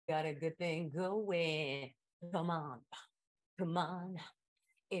got a good thing going. Come on, come on.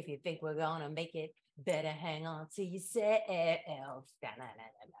 If you think we're gonna make it, better hang on to yourself. Hey,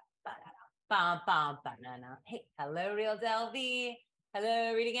 hello, Real Delvy.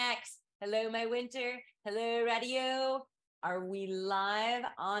 Hello, Reading X. Hello, my winter. Hello, radio. Are we live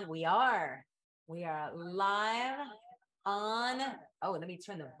on? We are. We are live on. Oh, let me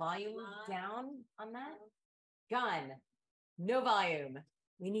turn the volume down on that. Gone. No volume.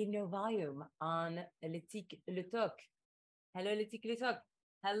 We need no volume on Le Tic Le Toc. Hello, Le Tic Le Toc.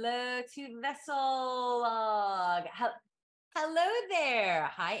 Hello to Vesselog. Hello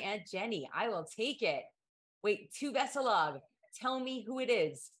there. Hi, Aunt Jenny. I will take it. Wait, to Vesselog. Tell me who it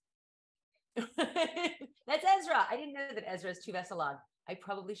is. That's Ezra. I didn't know that Ezra is to Vesselog. I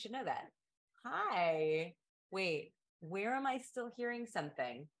probably should know that. Hi. Wait, where am I still hearing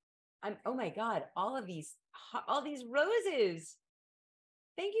something? Oh my God, all these roses.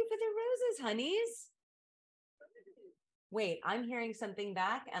 Thank you for the roses, honeys. Wait, I'm hearing something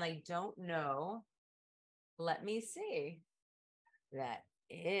back and I don't know. Let me see. That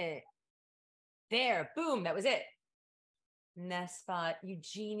it. There, boom, that was it. Nespot, you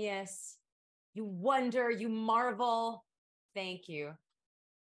genius. You wonder, you marvel. Thank you.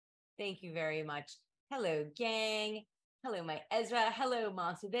 Thank you very much. Hello, gang. Hello, my Ezra. Hello,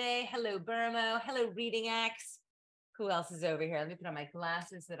 Montabe. Hello, Burmo. Hello, Reading X. Who else is over here? Let me put on my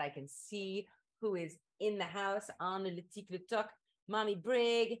glasses so that I can see who is in the house on the Le Tic Le Toc. Mommy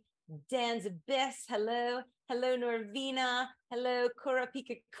Brig, Dan's Abyss. Hello. Hello, Norvina. Hello, Kura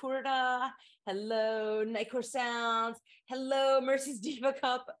Pika Kurda. Hello, Nightcore Sounds. Hello, Mercy's Diva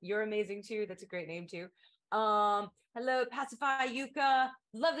Cup. You're amazing too. That's a great name too. Hello, Pacify Yuka.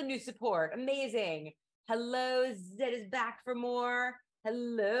 Love the new support. Amazing. Hello, Zed is back for more.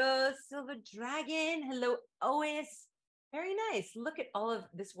 Hello, Silver Dragon. Hello, Ois. Very nice. Look at all of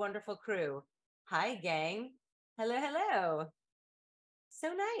this wonderful crew. Hi, gang. Hello, hello.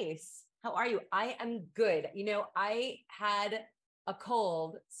 So nice. How are you? I am good. You know, I had a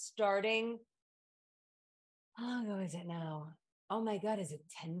cold starting, how long is it now? Oh my God, is it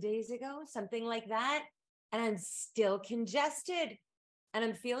 10 days ago? Something like that. And I'm still congested and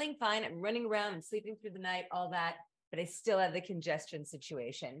I'm feeling fine. I'm running around and sleeping through the night, all that, but I still have the congestion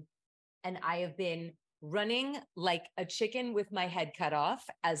situation. And I have been running like a chicken with my head cut off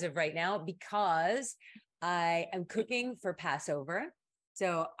as of right now because I am cooking for Passover.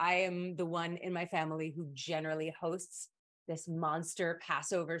 So I am the one in my family who generally hosts this monster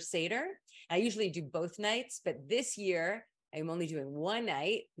Passover Seder. I usually do both nights, but this year I'm only doing one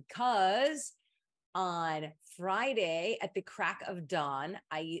night because on Friday at the crack of dawn,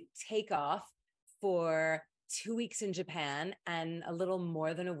 I take off for 2 weeks in Japan and a little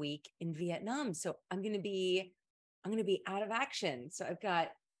more than a week in Vietnam. So I'm going to be out of action. So I've got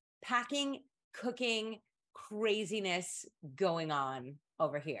packing, cooking, craziness going on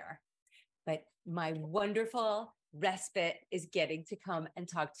over here. But my wonderful respite is getting to come and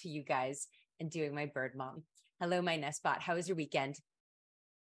talk to you guys and doing my bird mom. Hello, my Nestbot. How was your weekend?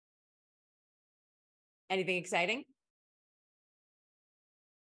 Anything exciting?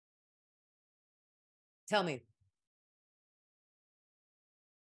 Tell me.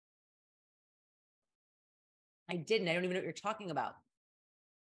 I didn't. I don't even know what you're talking about.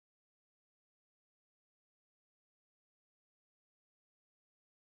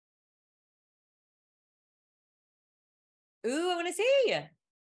 Ooh, I want to see.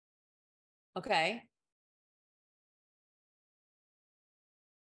 Okay.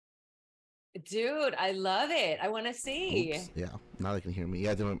 Dude, I love it. I want to see. Oops. Yeah, now they can hear me.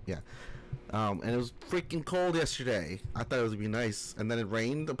 Yeah, yeah. And it was freaking cold yesterday. I thought it would be nice, and then it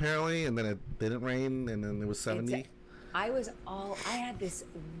rained apparently, and then it didn't rain, and then it was 70. I had this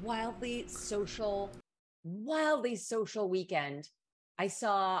wildly social weekend. I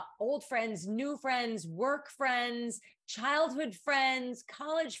saw old friends, new friends, work friends, childhood friends,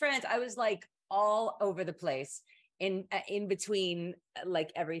 college friends. I was like all over the place in between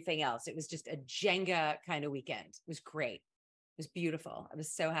like everything else. It was just a Jenga kind of weekend. It was great. It was beautiful. I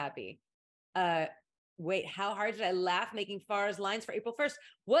was so happy. Wait, how hard did I laugh making Pharah's lines for April 1st?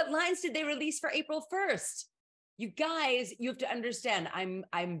 What lines did they release for April 1st? You guys, you have to understand,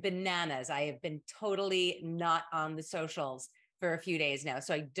 I'm bananas. I have been totally not on the socials for a few days now.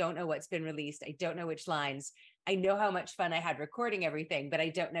 So I don't know what's been released. I don't know which lines. I know how much fun I had recording everything, but I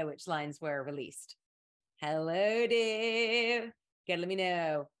don't know which lines were released. Hello, Dave. Gotta let me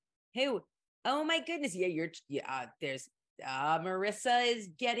know. Who? Oh my goodness. Yeah, there's Marissa is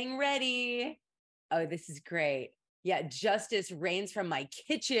getting ready. Oh, this is great. Yeah, justice reigns from my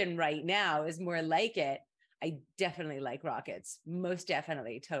kitchen right now is more like it. I definitely like rockets. Most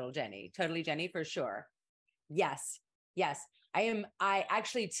definitely. Totally Jenny for sure. Yes. I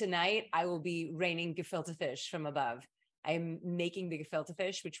actually tonight I will be raining gefilte fish from above. I'm making the gefilte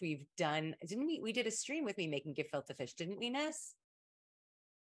fish, which we've done. Didn't we? We did a stream with me making gefilte fish, didn't we, Ness?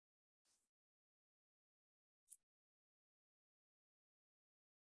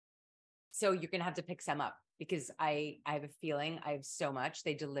 So you're gonna have to pick some up because I have a feeling I have so much.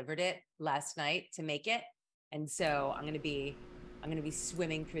 They delivered it last night to make it, and so I'm gonna be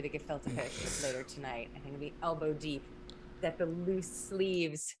swimming through the gefilte fish later tonight. I'm gonna be elbow deep. That the loose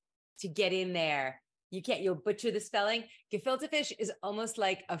sleeves to get in there. You'll butcher the spelling. Gefilte fish is almost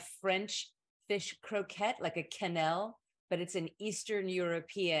like a French fish croquette, like a quenelle, but it's an Eastern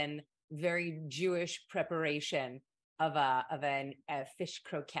European, very Jewish preparation of a fish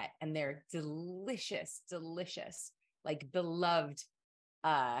croquette, and they're delicious, like beloved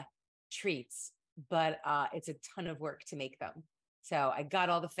treats. But it's a ton of work to make them. So I got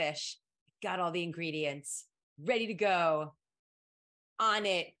all the fish, got all the ingredients, ready to go on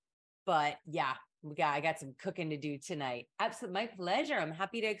it. But yeah, I got some cooking to do tonight. Absolutely, my pleasure. I'm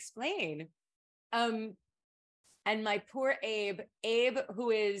happy to explain. And my poor Abe,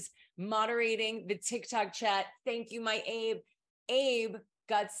 who is moderating the TikTok chat. Thank you, my Abe. Abe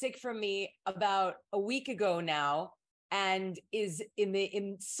got sick from me about a week ago now and is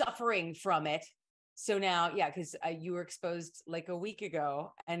in suffering from it. So now, yeah, because you were exposed like a week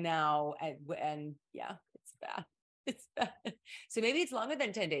ago, and now, and yeah, it's bad. It's bad. So maybe it's longer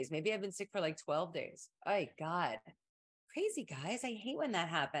than 10 days. Maybe I've been sick for like 12 days. Oh, God. Crazy, guys. I hate when that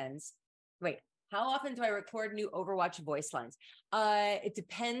happens. Wait, how often do I record new Overwatch voice lines? It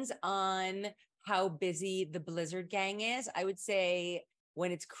depends on how busy the Blizzard gang is. I would say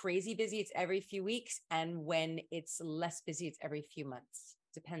when it's crazy busy, it's every few weeks. And when it's less busy, it's every few months.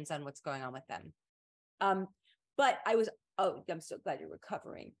 Depends on what's going on with them. But I'm so glad you're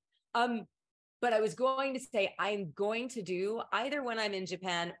recovering. But I was going to say, I'm going to do either when I'm in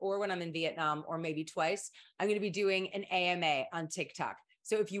Japan or when I'm in Vietnam, or maybe twice, I'm going to be doing an AMA on TikTok.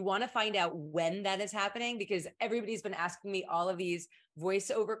 So if you want to find out when that is happening, because everybody's been asking me all of these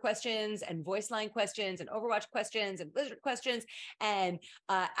voiceover questions and voice line questions and Overwatch questions and Blizzard questions and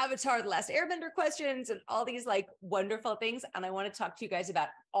Avatar, The Last Airbender questions and all these like wonderful things. And I want to talk to you guys about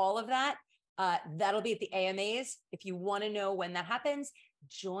all of that. That'll be at the AMAs. If you want to know when that happens,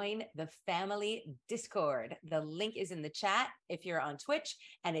 join the family Discord. The link is in the chat if you're on Twitch,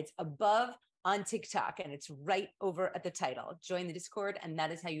 and it's above on TikTok, and it's right over at the title. Join the Discord, and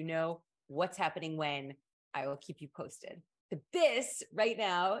that is how you know what's happening when. I will keep you posted. But this right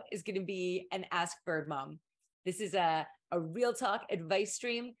now is going to be an Ask Bird Mom. This is a real talk advice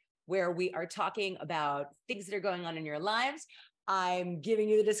stream where we are talking about things that are going on in your lives. I'm giving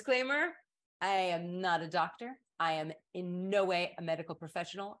you the disclaimer. I am not a doctor. I am in no way a medical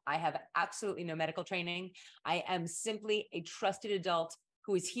professional. I have absolutely no medical training. I am simply a trusted adult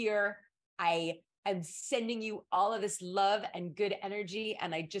who is here. I am sending you all of this love and good energy,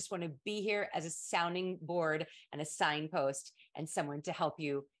 and I just want to be here as a sounding board and a signpost and someone to help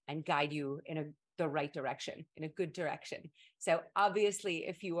you and guide you in the right direction, in a good direction. So obviously,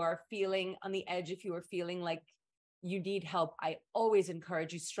 if you are feeling on the edge, if you are feeling like you need help, I always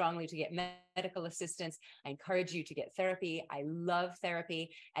encourage you strongly to get medical assistance. I encourage you to get therapy. I love therapy.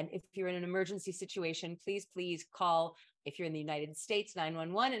 And if you're in an emergency situation, please call, if you're in the United States,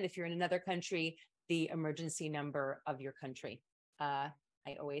 911. And if you're in another country, the emergency number of your country. I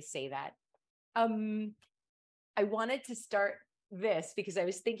always say that. I wanted to start this because I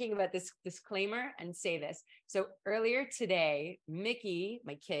was thinking about this disclaimer and say this. So earlier today, Mickey,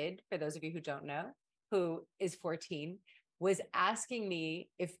 my kid, for those of you who don't know, who is 14, was asking me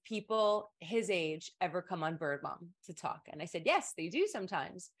if people his age ever come on Bird Mom to talk. And I said, yes, they do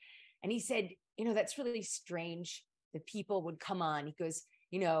sometimes. And he said, that's really strange that people would come on. He goes,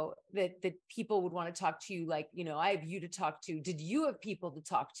 that people would want to talk to you like, I have you to talk to. Did you have people to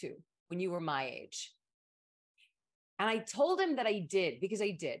talk to when you were my age? And I told him that I did, because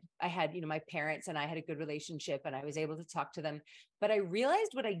I did. I had, my parents and I had a good relationship and I was able to talk to them. But I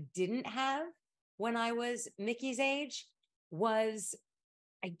realized what I didn't have when I was Mickey's age was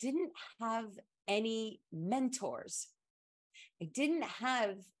I didn't have any mentors. I didn't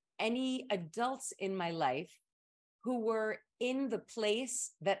have any adults in my life who were in the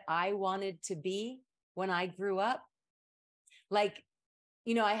place that I wanted to be when I grew up. Like,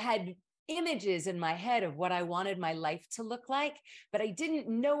 I had images in my head of what I wanted my life to look like, but I didn't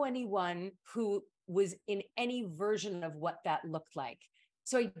know anyone who was in any version of what that looked like.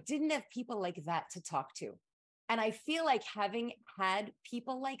 So I didn't have people like that to talk to. And I feel like having had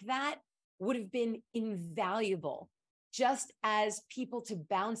people like that would have been invaluable, just as people to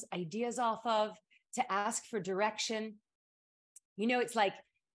bounce ideas off of, to ask for direction. You know, it's like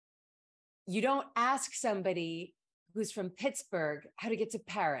you don't ask somebody who's from Pittsburgh how to get to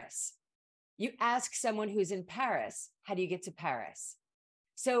Paris. You ask someone who's in Paris, how do you get to Paris?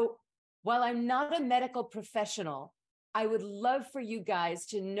 So while I'm not a medical professional, I would love for you guys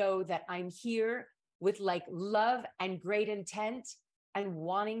to know that I'm here with like love and great intent and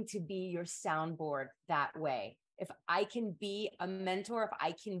wanting to be your soundboard that way. If I can be a mentor, if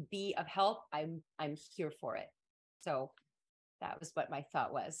I can be of help, I'm here for it. So that was what my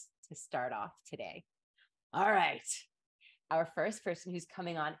thought was to start off today. All right. Our first person who's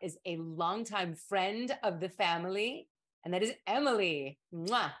coming on is a longtime friend of the family, and that is Emily.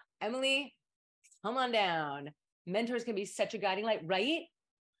 Mwah. Emily, come on down. Mentors can be such a guiding light, right?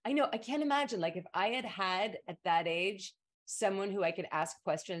 I know, I can't imagine, like if I had at that age, someone who I could ask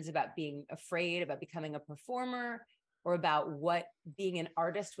questions about being afraid, about becoming a performer, or about what being an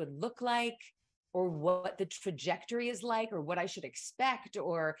artist would look like, or what the trajectory is like, or what I should expect,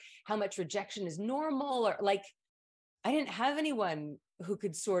 or how much rejection is normal, or like, I didn't have anyone who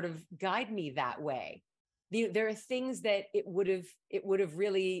could sort of guide me that way. There are things that it would have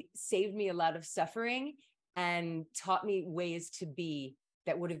really saved me a lot of suffering and taught me ways to be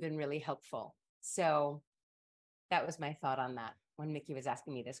that would have been really helpful. So that was my thought on that when Mickey was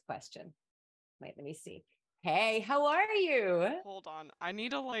asking me this question. Wait, let me see. Hey, how are you? Hold on. I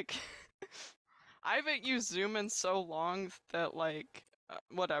need to like I haven't used Zoom in so long that like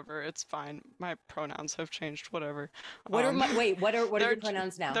whatever, it's fine. My pronouns have changed, whatever. What are what are your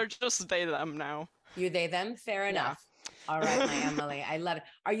pronouns now? They're just they them now. You they them? Fair enough. All right, my Emily. I love it.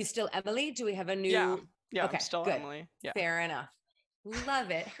 Are you still Emily? Do we have a new Yeah, okay, I'm still good. Emily. Yeah. Fair enough. Love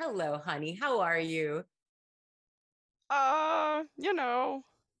it. Hello, honey. How are you? You know,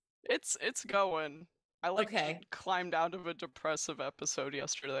 it's going. I like climbed out of a depressive episode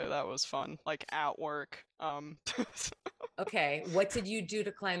yesterday. That was fun. Like at work. Okay. What did you do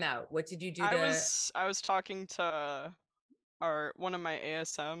to climb out? What did you do I was talking to one of my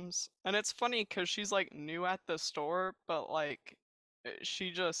ASMs, and it's funny because she's like new at the store, but like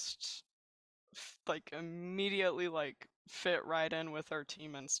she just like immediately like fit right in with our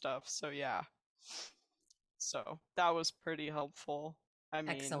team and stuff. So yeah. So that was pretty helpful. I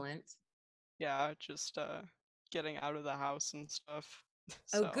mean, excellent. Yeah, just getting out of the house and stuff.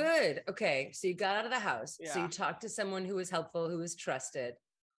 So. Oh, good. Okay. So you got out of the house. Yeah. So you talked to someone who was helpful, who was trusted.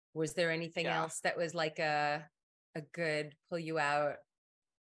 Was there anything else that was like a good pull you out?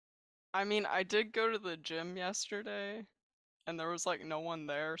 I mean, I did go to the gym yesterday and there was like no one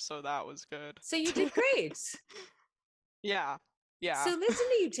there, so that was good. So you did great. Yeah. So listen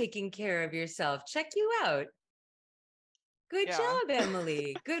to you taking care of yourself. Check you out. Good job,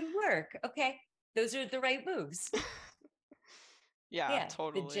 Emily. Good work. Okay. Those are the right moves. Yeah,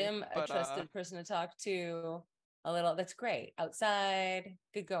 totally. The gym, a trusted person to talk to, a little, that's great. Outside,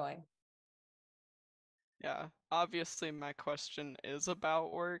 good going. Yeah, obviously my question is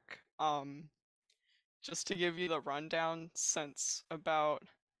about work. Just to give you the rundown, since about,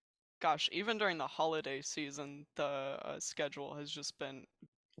 gosh, even during the holiday season, the schedule has just been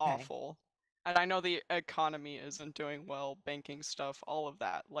awful. And I know the economy isn't doing well, banking stuff, all of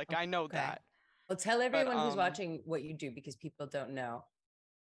that. Like, I know that. Well, tell everyone who's watching what you do because people don't know.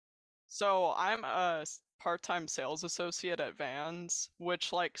 So I'm a part-time sales associate at Vans,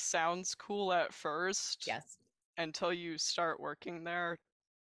 which like sounds cool at first. Yes. Until you start working there.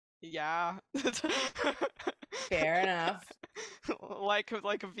 Yeah. Fair enough. Like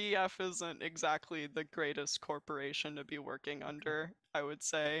VF isn't exactly the greatest corporation to be working under, I would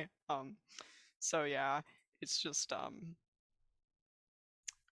say. So yeah, it's just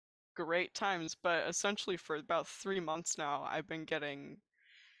great times, but essentially for about 3 months now, I've been getting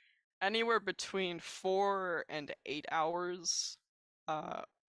anywhere between 4 and 8 hours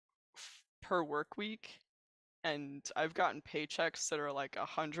per work week, and I've gotten paychecks that are like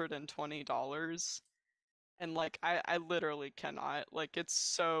 $120, and like I literally cannot, like it's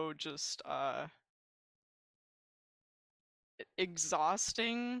so just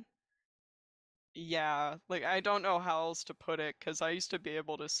exhausting. Yeah, like I don't know how else to put it, because I used to be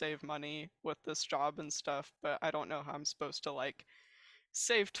able to save money with this job and stuff, but I don't know how I'm supposed to like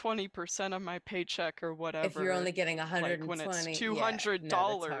save 20% of my paycheck or whatever. If you're only getting 120, like when it's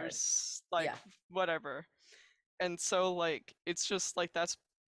 $200, like whatever. And so like it's just like that's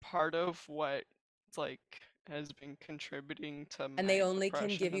part of what like has been contributing to my And they only can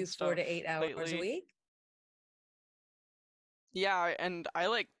give you 4 to 8 hours lately. a week? Yeah, and I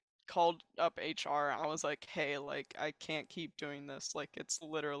like called up HR. I was like, hey, like, I can't keep doing this. Like, it's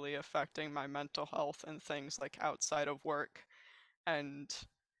literally affecting my mental health and things like outside of work. And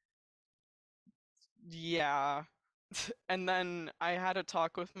yeah. And then I had a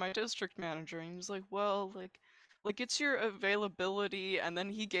talk with my district manager, and he was like, well, like it's your availability. And then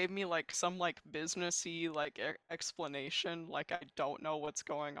he gave me like some like businessy like explanation, like I don't know what's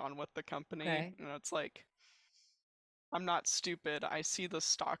going on with the company. Okay. And it's like, I'm not stupid. I see the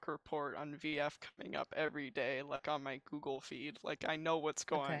stock report on VF coming up every day, like on my Google feed. Like I know what's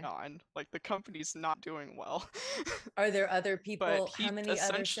going Okay. on. Like the company's not doing well. Are there other But people? How he many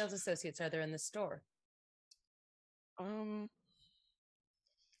other essentially, sales associates are there in the store?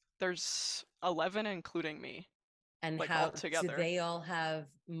 there's 11 including me, And like how all do together. they all have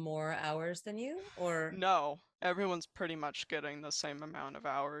more hours than you? Or No, everyone's pretty much getting the same amount of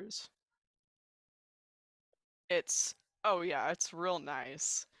hours. It's, oh yeah, it's real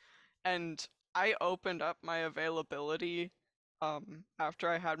nice. And I opened up my availability after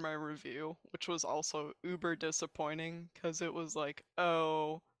I had my review, which was also uber disappointing because it was like,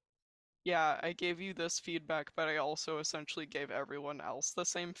 oh, yeah, I gave you this feedback, but I also essentially gave everyone else the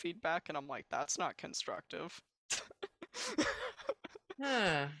same feedback, and I'm like, that's not constructive.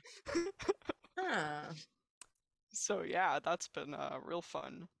 huh. Huh. So yeah, that's been real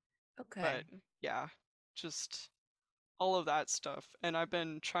fun. Okay. But yeah, just all of that stuff. And I've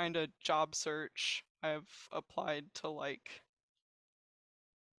been trying to job search. I've applied to like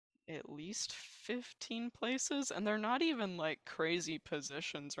at least 15 places, and they're not even like crazy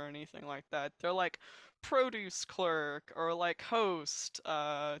positions or anything like that. They're like produce clerk or like host,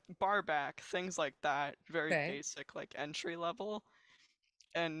 barback, things like that. Very Okay. basic, like entry level.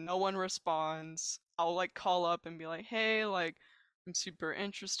 And no one responds. I'll like call up and be like, hey, like, I'm super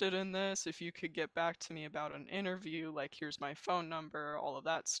interested in this. If you could get back to me about an interview, like, here's my phone number, all of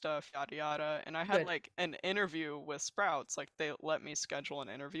that stuff, yada yada. And I had Good. like an interview with Sprouts, like, they let me schedule an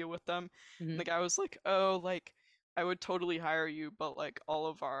interview with them. Mhm. The guy was like, oh, like, I would totally hire you, but like,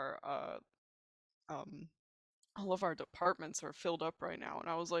 um, all of our departments are filled up right now. And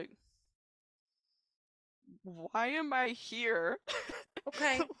I was like, why am I here?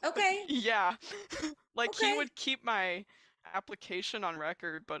 Okay. Okay. Yeah. Like he Okay. would keep my application on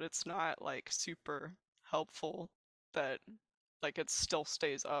record, but it's not like super helpful that like it still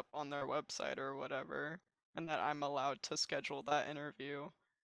stays up on their website or whatever, and that I'm allowed to schedule that interview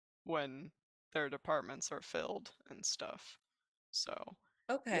when their departments are filled and stuff. So,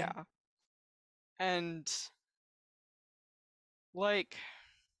 Okay. yeah. And like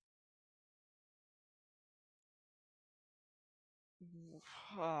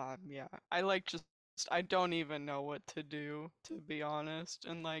yeah, I like just I don't even know what to do, to be honest.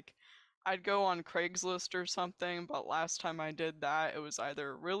 And like I'd go on Craigslist or something, but last time I did that, it was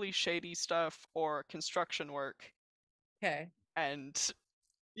either really shady stuff or construction work. Okay. And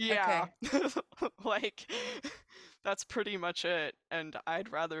yeah, Okay. like that's pretty much it. And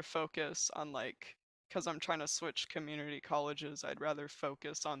I'd rather focus on like, because I'm trying to switch community colleges, I'd rather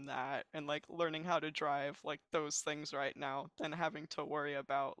focus on that and like learning how to drive, like those things right now, than having to worry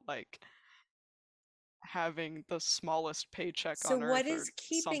about like having the smallest paycheck So on what earth or is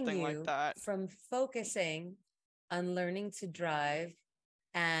keeping something like you that. from focusing on learning to drive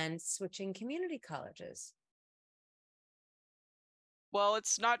and switching community colleges? Well,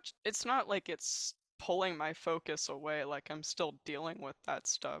 it's not like it's pulling my focus away, like I'm still dealing with that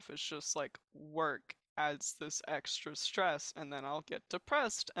stuff. It's just like work adds this extra stress, and then I'll get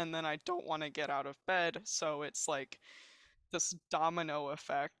depressed, and then I don't want to get out of bed, so it's like this domino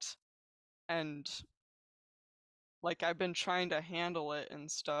effect. And like I've been trying to handle it and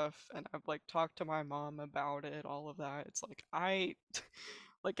stuff, and I've like talked to my mom about it, all of that. It's like I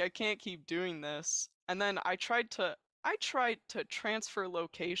like I can't keep doing this. And then I tried to transfer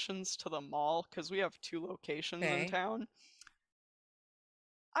locations to the mall because we have 2 locations in Okay. town.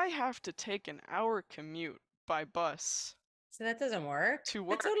 I have to take an hour commute by bus So that doesn't work. to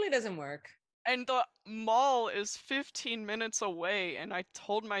That work. totally doesn't work. And the mall is 15 minutes away, and I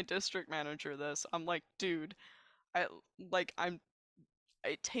told my district manager this. I'm like, dude, I like I'm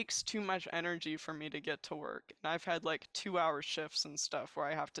it takes too much energy for me to get to work. And I've had like 2 hour shifts and stuff where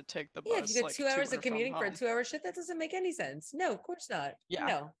I have to take the Yeah, if you bus got like two to hours of or from commuting for a home. 2 hour shift, that doesn't make any sense. No, of course not. Yeah.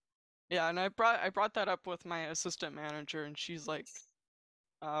 No. Yeah, and I brought that up with my assistant manager, and she's like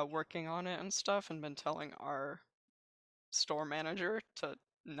working on it and stuff, and been telling our store manager to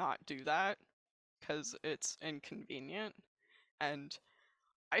not do that because it's inconvenient. And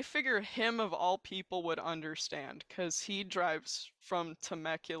I figure him of all people would understand because he drives from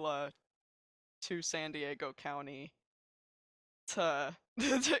Temecula to San Diego County to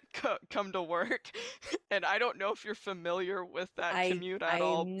come to work, and I don't know if you're familiar with that commute at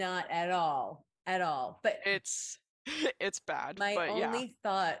all. I'm not at all, but it's bad. my but yeah, only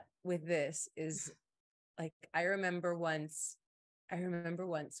thought with this is, like, I remember once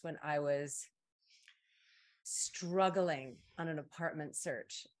when I was struggling on an apartment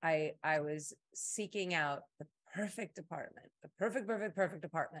search. I was seeking out the perfect apartment, the perfect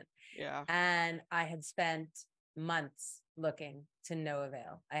apartment. yeah. And I had spent months looking to no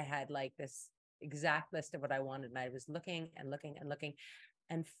avail. I had like this exact list of what I wanted, and I was looking and looking and looking.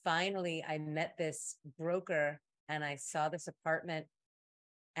 And finally I met this broker and I saw this apartment.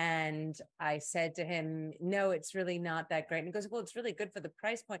 And I said to him, no, it's really not that great. And he goes, well, it's really good for the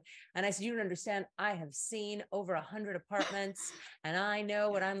price point. And I said, you don't understand. I have seen over 100 apartments and I know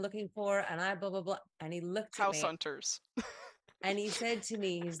what I'm looking for. And I blah, blah, blah. And he looked at me. House hunters. And he said to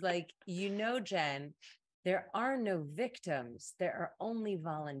me, he's like, Jen, there are no victims. There are only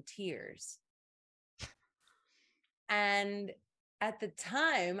volunteers. And at the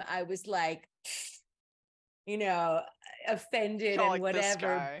time I was like, offended and like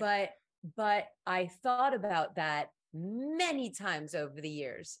whatever, but I thought about that many times over the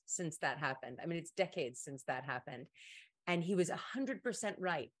years since that happened. I mean, it's decades since that happened. And he was 100%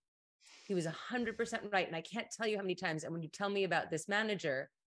 right. He was 100% right. And I can't tell you how many times. And when you tell me about this manager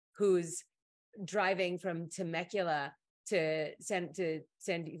who's driving from Temecula to Santa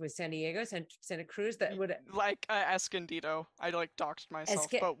Cruz, that would like Escondido. I like doxed myself,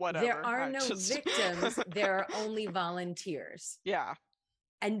 but whatever. There are no victims. There are only volunteers. Yeah.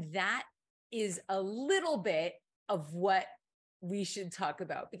 And that is a little bit of what we should talk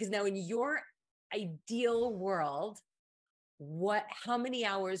about, because now in your ideal world, how many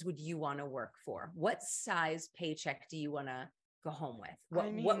hours would you want to work for? What size paycheck do you want to go home with?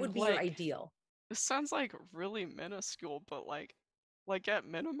 What would be your ideal? This sounds like really minuscule, but like at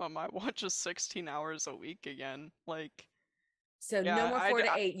minimum, I want just 16 hours a week again. Like, so yeah, no more 4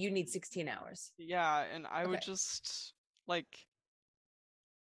 to 8. You need 16 hours. Yeah, and I would just like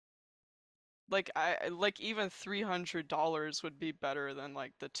even $300 would be better than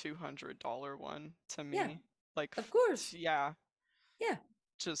like the $200 one to me. Yeah, like, of course. Yeah. Yeah.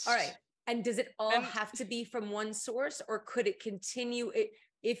 Just all right. And does it all have to be from one source, or could it continue?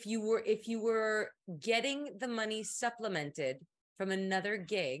 If you were getting the money supplemented from another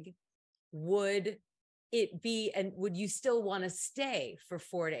gig, would it be, and would you still want to stay for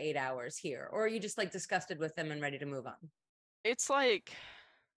 4 to 8 hours here? Or are you just like disgusted with them and ready to move on? It's like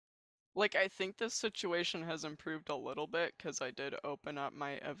I think this situation has improved a little bit because I did open up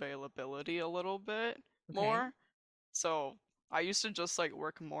my availability a little bit more. So I used to just like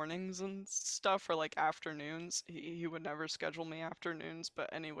work mornings and stuff, or like afternoons. He would never schedule me afternoons,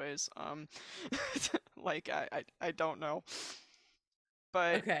 but anyways, like I don't know.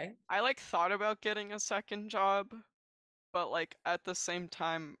 But I like thought about getting a second job, but like at the same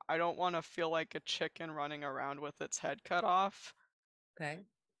time, I don't want to feel like a chicken running around with its head cut off.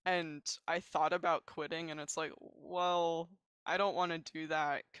 And I thought about quitting, and it's like, well, I don't want to do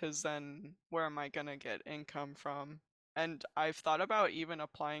that because then where am I gonna get income from? And I've thought about even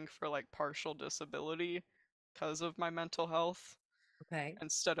applying for like partial disability because of my mental health.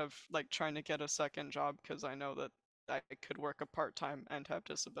 Instead of like trying to get a second job, because I know that I could work a part-time and have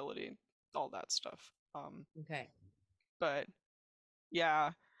disability, all that stuff. But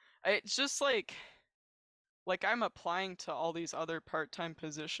yeah, it's just like I'm applying to all these other part-time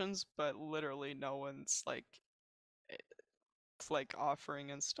positions, but literally no one's like offering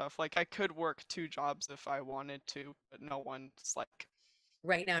and stuff. Like I could work 2 jobs if I wanted to, but no one's like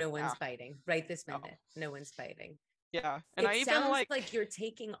right now. No one's fighting right this minute. No one's fighting. Yeah, and it sounds like you're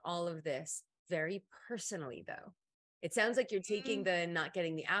taking all of this very personally, though. It sounds like you're taking the not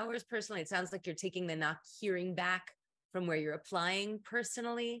getting the hours personally. It sounds like you're taking the not hearing back from where you're applying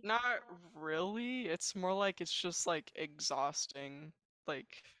personally. Not really. It's more like it's just like exhausting.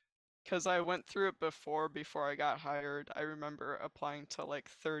 Like, because I went through it before I got hired. I remember applying to like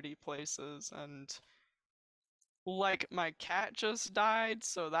 30 places, and like my cat just died,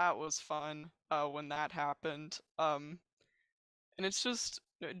 so that was fun when that happened. And it's just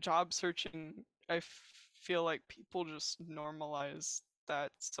job searching. I feel like people just normalize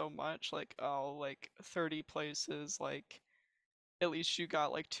that so much. Like, oh, like 30 places, like at least you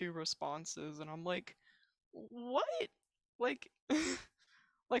got like 2 responses, and I'm like, what? Like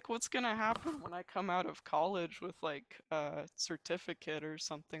like what's gonna happen when I come out of college with like a certificate or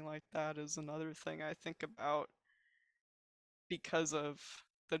something like that is another thing I think about because of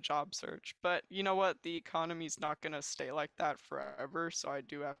the job search. But you know what? The economy's not gonna stay like that forever, so I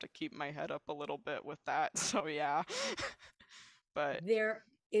do have to keep my head up a little bit with that. So yeah. but there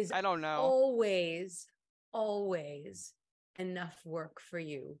is I don't know. always enough work for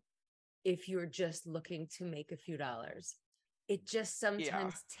you if you're just looking to make a few dollars. It just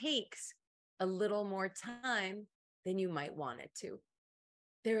sometimes takes a little more time than you might want it to.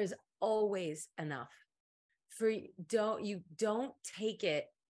 There is always enough. Don't take it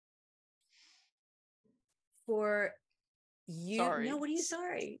for you. Sorry. No, what are you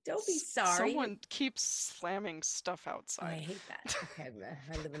sorry? Don't be sorry. Someone keeps slamming stuff outside. Oh, I hate that. Okay,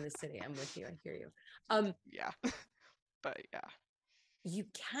 I live in the city. I'm with you. I hear you. Yeah. But yeah. You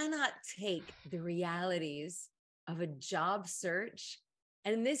cannot take the realities of a job search.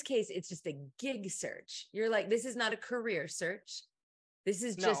 And in this case, it's just a gig search. You're like, this is not a career search. This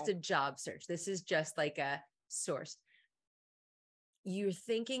is just a job search. This is just like a source. You're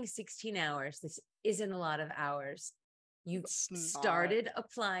thinking 16 hours. This isn't a lot of hours. You've started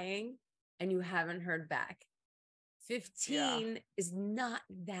applying and you haven't heard back. 15 is not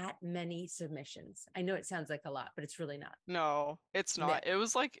that many submissions. I know it sounds like a lot, but it's really not. No, it's not. It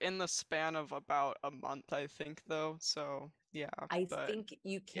was like in the span of about a month, I think, though. So yeah. I think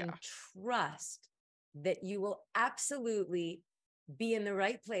you can trust that you will absolutely be in the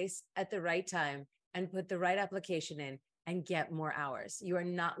right place at the right time and put the right application in and get more hours. You are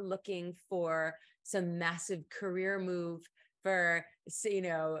not looking for some massive career move for,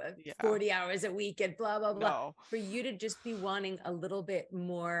 40 hours a week and blah, blah, blah. No. For you to just be wanting a little bit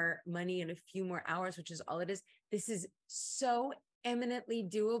more money and a few more hours, which is all it is. This is so eminently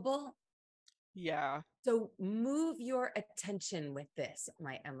doable. Yeah. So move your attention with this,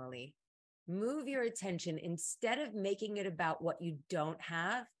 my Emily. Move your attention instead of making it about what you don't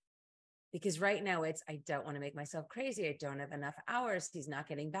have. Because right now it's, I don't want to make myself crazy. I don't have enough hours. He's not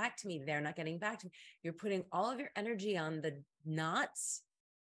getting back to me. They're not getting back to me. You're putting all of your energy on the knots,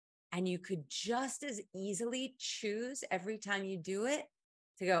 and you could just as easily choose every time you do it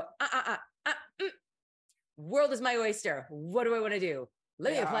to go, world is my oyster. What do I want to do?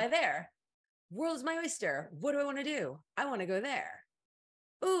 Let me apply there. World is my oyster. What do I want to do? I want to go there.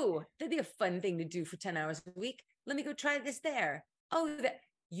 Ooh, that'd be a fun thing to do for 10 hours a week. Let me go try this there. Oh,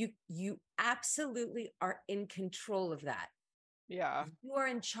 you absolutely are in control of that. Yeah. You are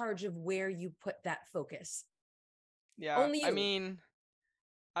in charge of where you put that focus. Yeah. Only you. I mean,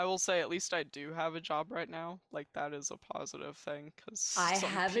 I will say at least I do have a job right now. Like that is a positive thing because I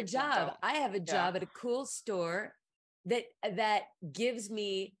have a job. I have a job at a cool store that gives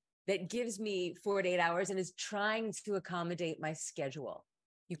me 4 to 8 hours and is trying to accommodate my schedule.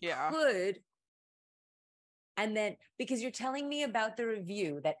 You could. And then, because you're telling me about the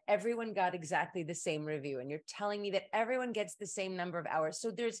review that everyone got exactly the same review, and you're telling me that everyone gets the same number of hours. So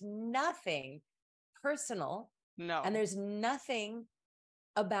there's nothing personal. No. And there's nothing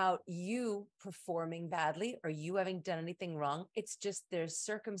about you performing badly or you having done anything wrong. It's just there's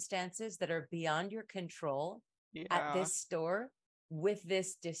circumstances that are beyond your control at this store, with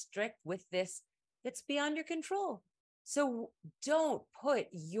this district, with this, that's beyond your control. So don't put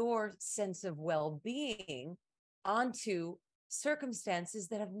your sense of well-being onto circumstances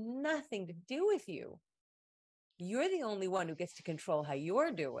that have nothing to do with you. You're the only one who gets to control how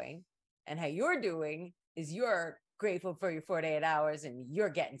you're doing, and how you're doing is you're grateful for your 48 hours and you're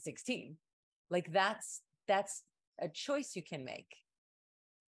getting 16. Like that's a choice you can make.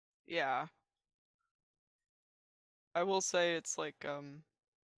 Yeah. I will say it's like,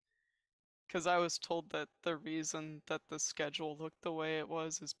 because I was told that the reason that the schedule looked the way it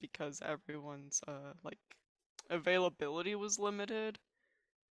was is because everyone's, like, availability was limited.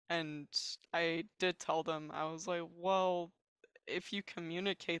 And I did tell them, I was like, well, if you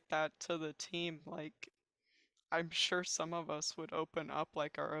communicate that to the team, like, I'm sure some of us would open up,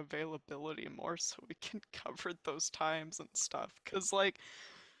 like, our availability more so we can cover those times and stuff. Because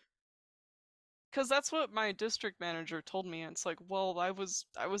that's what my district manager told me. And it's like, well, I was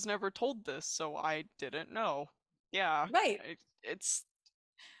never told this, so I didn't know. Yeah. Right.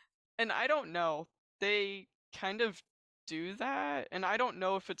 And I don't know. They kind of do that, and I don't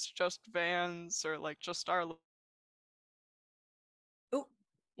know if it's just Vans or like just our. Oh,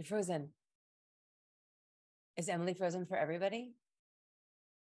 you're frozen. Is Emily frozen for everybody?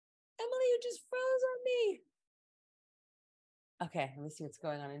 Emily, you just froze on me. Okay, let me see what's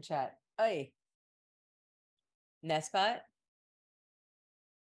going on in chat. Oi. Nespot?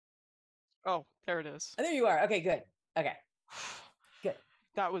 Oh, there it is. Oh, there you are. Okay, good. Okay. Good.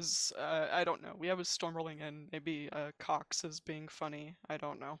 That was, I don't know. We have a storm rolling in. Maybe Cox is being funny. I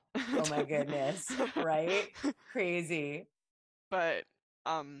don't know. Oh my goodness. Right? Crazy. But,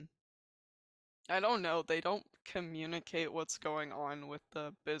 I don't know. They don't communicate what's going on with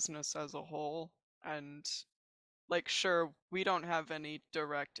the business as a whole. And, like, sure, we don't have any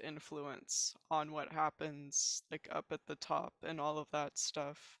direct influence on what happens, like, up at the top and all of that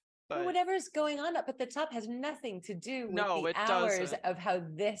stuff. But But whatever's going on up at the top has nothing to do with no, the it hours doesn't. of how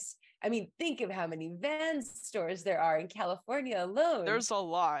this. I mean, think of how many Vans stores there are in California alone. There's a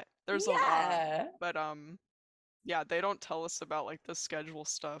lot. There's a lot. Yeah. But yeah, they don't tell us about like the schedule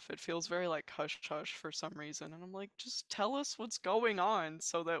stuff. It feels very like hush hush for some reason. And I'm like, just tell us what's going on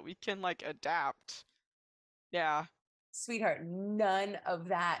so that we can like adapt. Yeah. Sweetheart, none of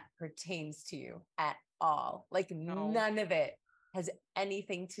that pertains to you at all. Like, No. none of it has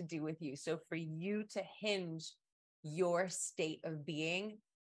anything to do with you. So for you to hinge your state of being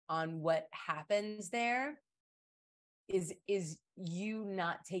on what happens there is you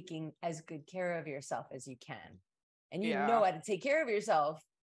not taking as good care of yourself as you can. And you know Yeah. how to take care of yourself.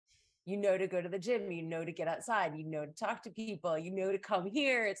 You know to go to the gym, you know to get outside, you know to talk to people, you know to come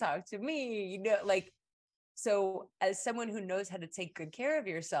here, talk to me, you know, like. So as someone who knows how to take good care of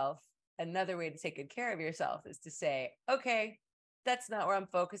yourself, another way to take good care of yourself is to say, okay, that's not where I'm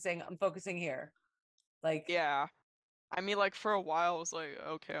focusing. I'm focusing here. Like, Yeah. I mean, like for a while, I was like,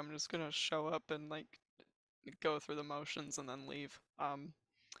 okay, I'm just gonna show up and like go through the motions and then leave.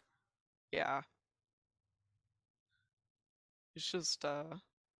 Yeah. It's just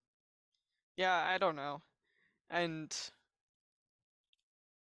yeah, I don't know. And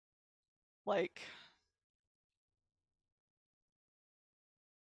like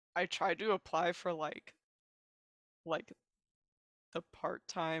I tried to apply for like the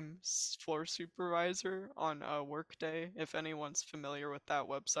part-time floor supervisor on Workday, if anyone's familiar with that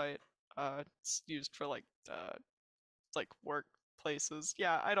website. It's used for like workplaces.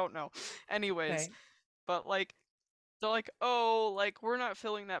 Yeah, I don't know. Anyways, okay. but like they're like, "Oh, like we're not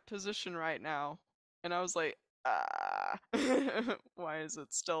filling that position right now." And I was like, "Ah, why is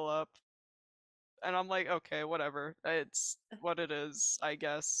it still up?" And I'm like, "Okay, whatever. It's what it is, I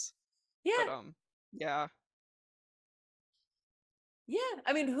guess." But Yeah. yeah, Yeah.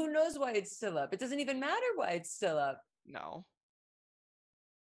 I mean, who knows why it's still up? It doesn't even matter why it's still up. no.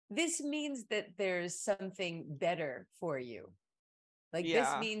 This means that there's something better for you. Like, this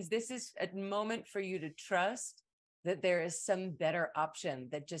Yeah. means this is a moment for you to trust that there is some better option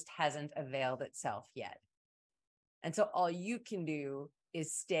that just hasn't availed itself yet. And so all you can do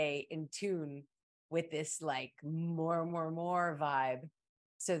is stay in tune with this like more vibe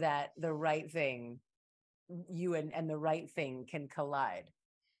so that the right thing, you and the right thing can collide,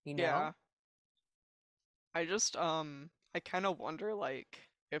 you Yeah. know? I just I kind of wonder like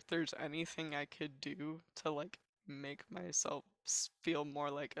if there's anything I could do to like make myself feel more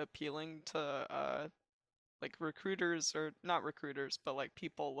like appealing to like recruiters or not recruiters but like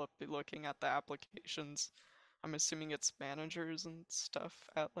people looking at the applications. I'm assuming it's managers and stuff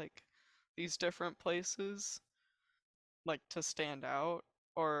at like these different places like to stand out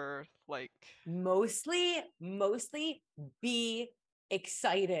or like Mostly be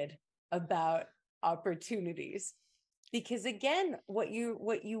excited about opportunities. Because again, what you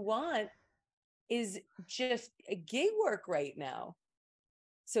want is just a gig work right now.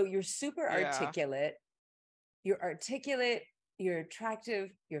 So you're super yeah, articulate. You're articulate, you're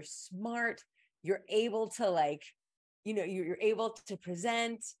attractive, you're smart, you're able to like, you know, you're able to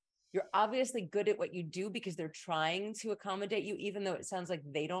present. You're obviously good at what you do because they're trying to accommodate you, even though it sounds like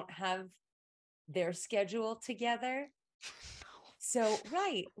they don't have their schedule together. So,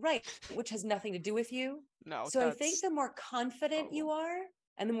 right, which has nothing to do with you. no, So I think that's the more confident oh you are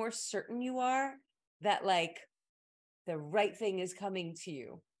and the more certain you are that like the right thing is coming to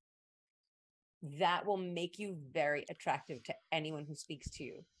you, that will make you very attractive to anyone who speaks to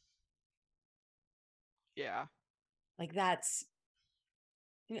you. yeah. Like that's,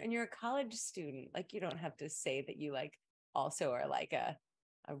 and you're a college student. Like you don't have to say that you like also are like a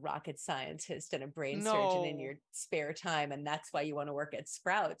rocket scientist and a brain surgeon in No. your spare time. And that's why you want to work at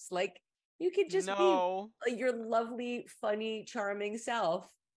Sprouts. Like you could just be No. like, your lovely, funny, charming self.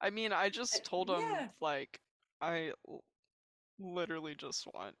 I mean, I just told him Yeah. like I literally just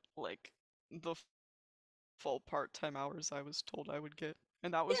want like the full part-time hours I was told I would get,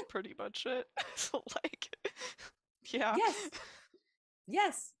 and that was Yeah. pretty much it. So like, yeah, Yes.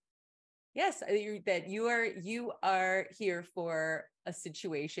 Yes. Yes. That you are here for a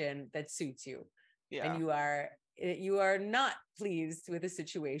situation that suits you. And yeah, you are not pleased with a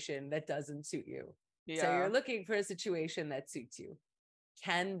situation that doesn't suit you. So yeah, you're looking for a situation that suits you.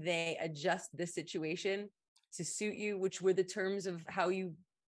 Can they adjust the situation to suit you, which were the terms of how you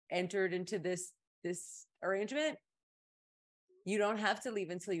entered into this arrangement? You don't have to leave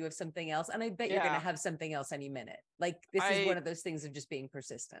until you have something else. And I bet you're going to yeah. have something else any minute. Like this is I one of those things of just being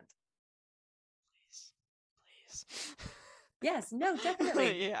persistent. please, please. Yes, no,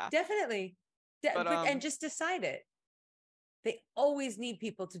 definitely. Yeah. Definitely. But, And just decide it. They always need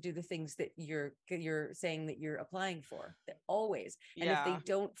people to do the things that you're saying that you're applying for. They always. And if they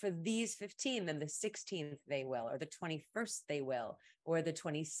don't for these 15, then the 16th they will, or the 21st they will, or the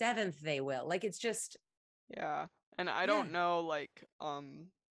 27th they will. Like, it's just. Yeah. And I don't know, like,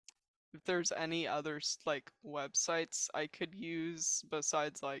 if there's any other like websites I could use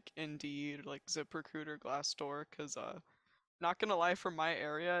besides like Indeed, like ZipRecruiter, Glassdoor, because not gonna lie, for my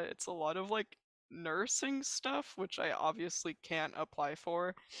area, it's a lot of like nursing stuff, which I obviously can't apply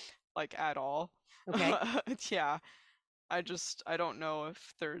for, like, at all. Okay. Yeah. I don't know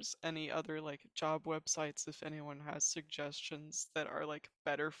if there's any other like job websites, if anyone has suggestions that are like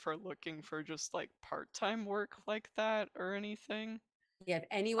better for looking for just like part-time work like that or anything. Yeah, if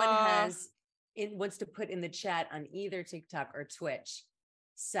anyone wants to put in the chat on either TikTok or Twitch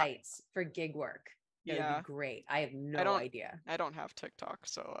sites for gig work, that would be great. I have no idea. I don't have TikTok,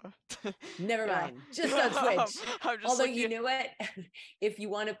 so never mind. Just on Twitch. Although you know what, if you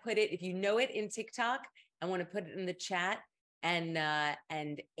want to put it, if you know it in TikTok, I want to put it in the chat, and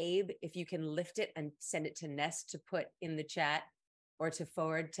Abe, if you can lift it and send it to Ness to put in the chat or to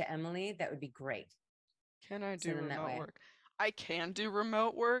forward to Emily, that would be great. Can I do remote work? I can do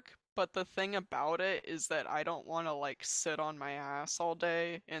remote work, but the thing about it is that I don't want to like sit on my ass all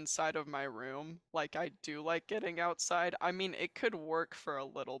day inside of my room. Like, I do like getting outside. I mean, it could work for a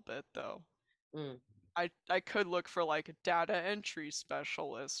little bit though. I could look for like a data entry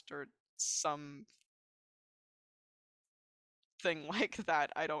specialist or some thing like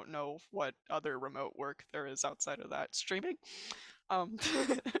that. I don't know what other remote work there is outside of that. Streaming?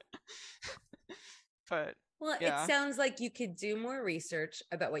 But well, it sounds like you could do more research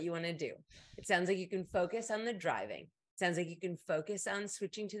about what you want to do. It sounds like you can focus on the driving. It sounds like you can focus on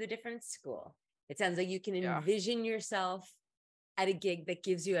switching to the different school. It sounds like you can envision yourself at a gig that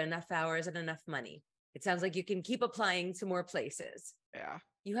gives you enough hours and enough money. It sounds like you can keep applying to more places. Yeah.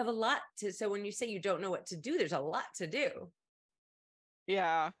 You have a lot to, so when you say you don't know what to do, there's a lot to do.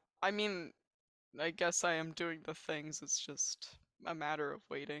 Yeah. I mean, I guess I am doing the things. It's just a matter of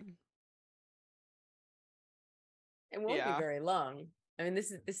waiting. It won't be very long. I mean,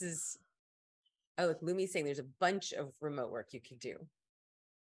 this is. Oh, look, Lumi's saying there's a bunch of remote work you could do.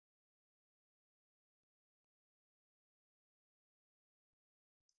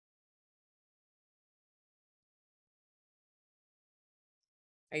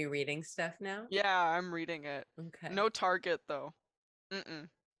 Are you reading stuff now? Yeah, I'm reading it. Okay. No Target though. Okay.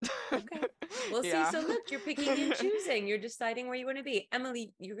 Well, see, so look, you're picking and choosing. You're deciding where you want to be.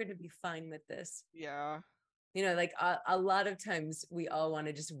 Emily, you're going to be fine with this. Yeah. You know, like a lot of times we all want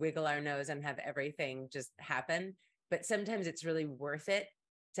to just wiggle our nose and have everything just happen. But sometimes it's really worth it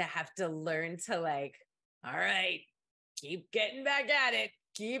to have to learn to, like, all right, keep getting back at it.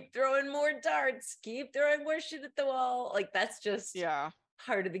 Keep throwing more darts. Keep throwing more shit at the wall. Like, that's just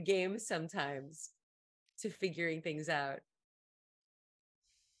part of the game sometimes, to figuring things out.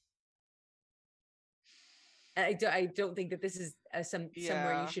 I don't think that this is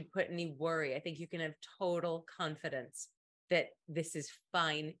somewhere you should put any worry. I think you can have total confidence that this is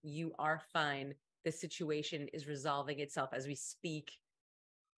fine. You are fine. The situation is resolving itself as we speak.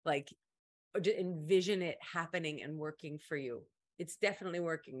 Like, envision it happening and working for you. It's definitely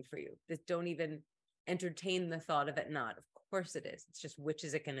working for you. Just don't even entertain the thought of it not. Of course it is. It's just, which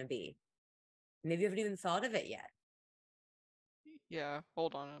is it going to be? Maybe you haven't even thought of it yet. Yeah,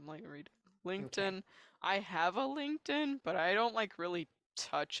 hold on. I'm like reading LinkedIn. Okay. I have a LinkedIn, but I don't like really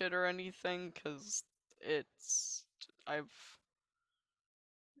touch it or anything because I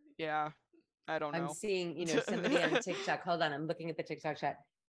don't know. I'm seeing, somebody on TikTok. Hold on, I'm looking at the TikTok chat.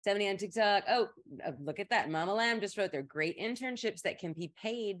 Somebody on TikTok. Oh, look at that. Mama Lamb just wrote, they're great internships that can be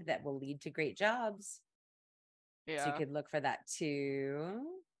paid that will lead to great jobs. Yeah. So you could look for that too.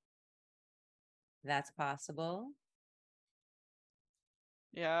 That's possible.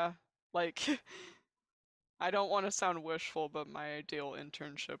 Yeah, like, I don't want to sound wishful, but my ideal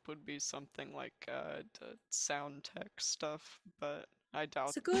internship would be something like the sound tech stuff, but I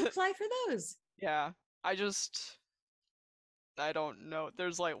doubt. So go apply for those. Yeah, I don't know.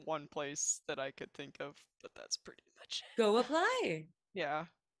 There's like one place that I could think of, but that's pretty much it. Go apply. Yeah.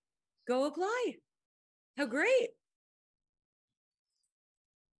 Go apply. How great.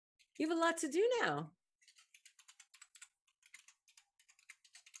 You have a lot to do now.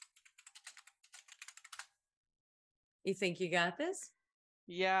 You think you got this?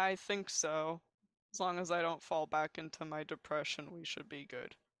 Yeah, I think so. As long as I don't fall back into my depression, we should be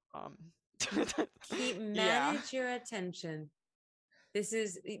good. Manage your attention. This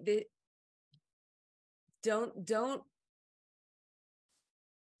is don't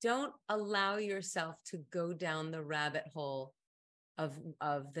allow yourself to go down the rabbit hole of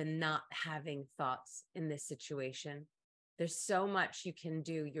the not having thoughts in this situation. There's so much you can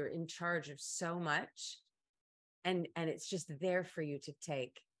do. You're in charge of so much, and it's just there for you to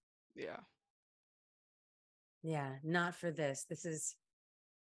take. Yeah, not for this.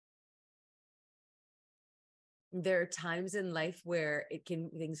 There are times in life where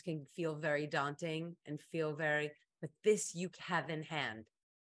things can feel very daunting and feel but this you have in hand.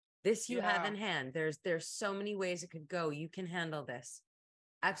 This you have in hand. There's so many ways it could go. You can handle this.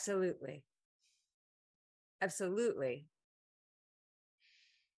 Absolutely. Absolutely.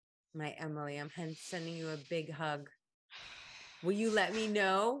 My Emily, I'm sending you a big hug. Will you let me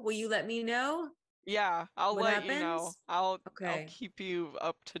know? Yeah, I'll let you know. Happens? I'll Okay. keep you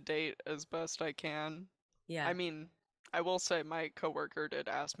up to date as best I can. Yeah. I mean, I will say my coworker did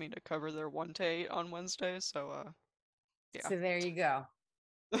ask me to cover their 1 to 8 on Wednesday, so yeah. So there you go.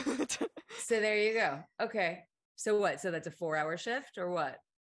 Okay. So what? So that's a 4-hour shift or what?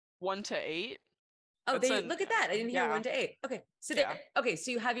 1 to 8? Oh, look at that. I didn't hear 1 to 8. Okay. So okay,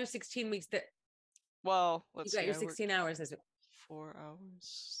 so you have your 16 weeks that well, let's see. You got your 16 hours this week. 4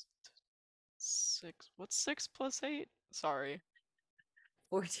 hours. 6. What's 6 plus 8? Sorry.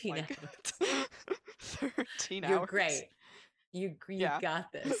 14 hours. 13 You're hours. Great. You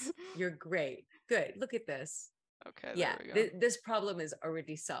got this. You're great. Good. Look at this. Okay. Yeah. There we go. This problem is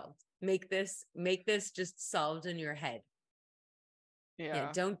already solved. Make this just solved in your head.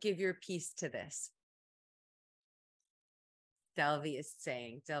 Yeah. Don't give your piece to this. Delvey is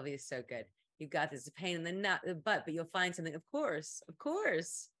so good. You got this. A pain in the butt, but you'll find something. Of course.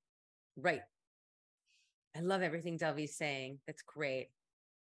 Right. I love everything Delvey's saying. That's great.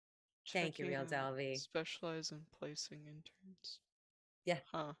 Thank you, Real Delvey. Specialize in placing interns. Yeah.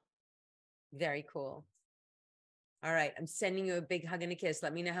 Huh. Very cool. All right. I'm sending you a big hug and a kiss.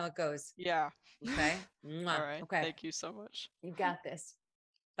 Let me know how it goes. Yeah. Okay. All right. Okay. Thank you so much. You got this.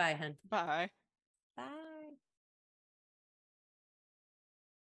 Bye, hun. Bye. Bye.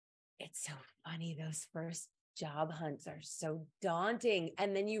 It's so funny. Those first job hunts are so daunting.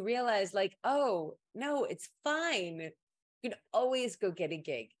 And then you realize like, oh, no, it's fine. You can always go get a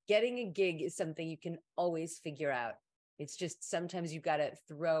gig. Getting a gig is something you can always figure out. It's just sometimes you've got to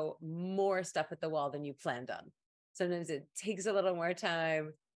throw more stuff at the wall than you planned on. Sometimes it takes a little more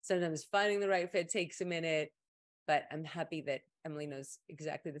time. Sometimes finding the right fit takes a minute. But I'm happy that Emily knows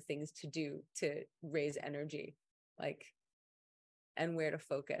exactly the things to do to raise energy, and where to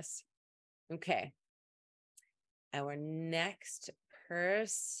focus. Okay. Our next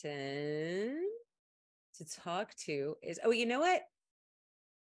person to talk to is, you know what?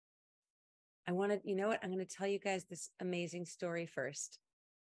 I'm going to tell you guys this amazing story first,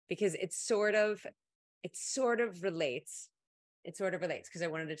 because it sort of relates because I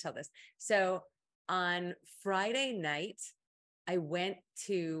wanted to tell this. So on Friday night, I went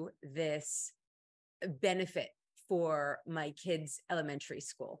to this benefit for my kids' elementary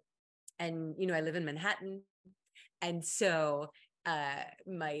school. And, I live in Manhattan. And so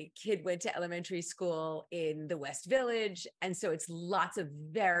my kid went to elementary school in the West Village. And so it's lots of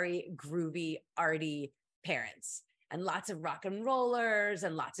very groovy, arty parents and lots of rock and rollers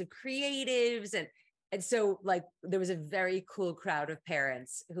and lots of creatives. And so there was a very cool crowd of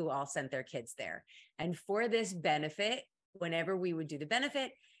parents who all sent their kids there. And for this benefit, whenever we would do the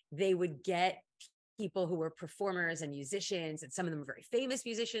benefit, they would get people who were performers and musicians, and some of them were very famous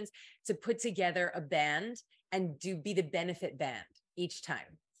musicians, to put together a band and be the benefit band each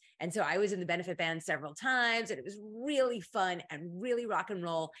time. And so I was in the benefit band several times, and it was really fun and really rock and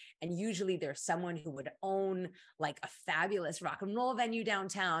roll. And usually there's someone who would own a fabulous rock and roll venue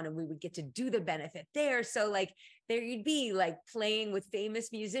downtown, and we would get to do the benefit there. So there you'd be playing with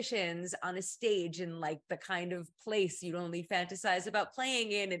famous musicians on a stage in the kind of place you'd only fantasize about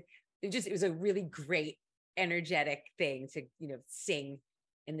playing in. And it was a really great, energetic thing to, sing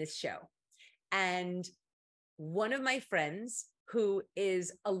in this show. And one of my friends who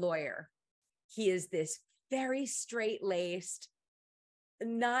is a lawyer, he is this very straight-laced,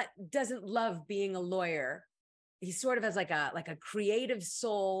 doesn't love being a lawyer. He sort of has a creative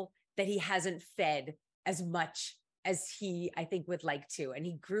soul that he hasn't fed as much as he, I think, would like to. And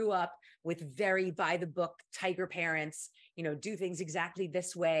he grew up with very by the book tiger parents, do things exactly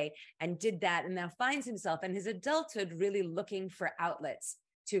this way, and did that. And now finds himself in his adulthood really looking for outlets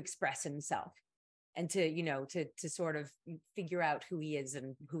to express himself and to sort of figure out who he is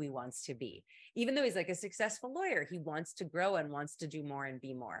and who he wants to be. Even though he's a successful lawyer, he wants to grow and wants to do more and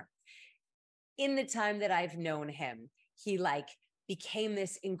be more. In the time that I've known him, he became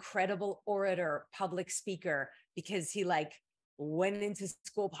this incredible orator, public speaker, because he like went into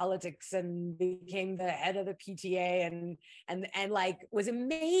school politics and became the head of the PTA and like was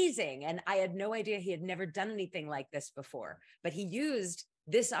amazing. And I had no idea he had never done anything like this before, but he used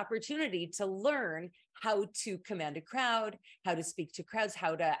this opportunity to learn how to command a crowd, how to speak to crowds,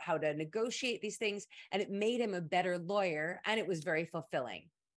 how to negotiate these things. And it made him a better lawyer, and it was very fulfilling.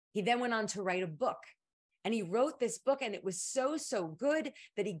 He then went on to write a book. And he wrote this book, and it was so, so good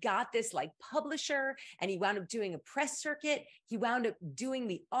that he got this like publisher, and he wound up doing a press circuit. He wound up doing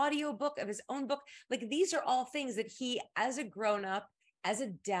the audio book of his own book. Like, these are all things that he, as a grown-up, as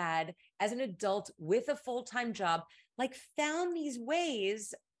a dad, as an adult with a full-time job, like found these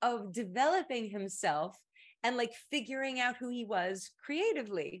ways of developing himself and like figuring out who he was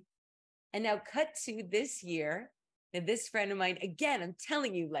creatively. And now cut to this year, and this friend of mine, again, I'm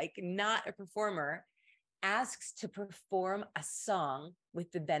telling you, like not a performer, asks to perform a song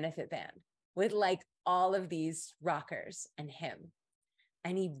with the benefit band, with like all of these rockers and him.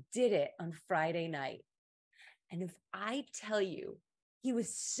 And he did it on Friday night. And if I tell you, he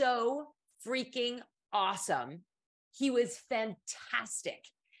was so freaking awesome. He was fantastic.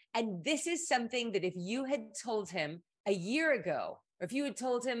 And this is something that if you had told him a year ago, or if you had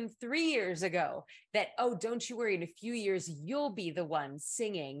told him 3 years ago that, oh, don't you worry, in a few years, you'll be the one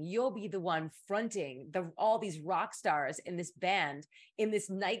singing, you'll be the one fronting all these rock stars in this band, in this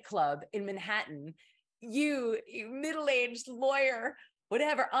nightclub in Manhattan, you middle-aged lawyer,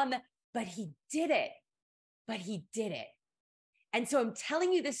 whatever, but he did it. But he did it. And so I'm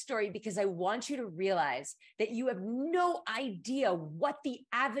telling you this story because I want you to realize that you have no idea what the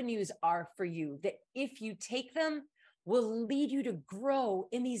avenues are for you, that if you take them, will lead you to grow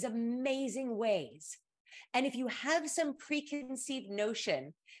in these amazing ways. And if you have some preconceived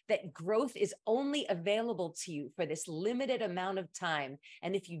notion that growth is only available to you for this limited amount of time,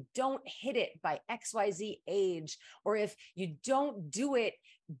 and if you don't hit it by XYZ age, or if you don't do it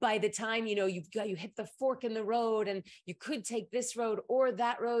by the time, you hit the fork in the road and you could take this road or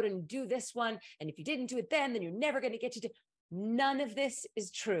that road and do this one. And if you didn't do it then you're never going to get to do. None of this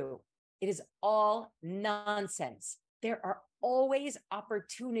is true. It is all nonsense. There are always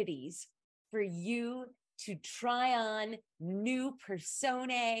opportunities for you to try on new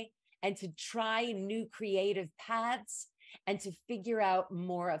personae and to try new creative paths and to figure out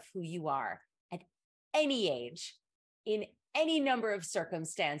more of who you are at any age, in any number of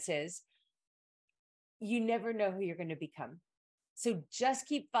circumstances. You never know who you're going to become. So just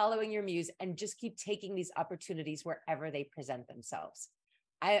keep following your muse and just keep taking these opportunities wherever they present themselves.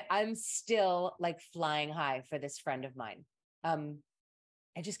 I'm still like flying high for this friend of mine.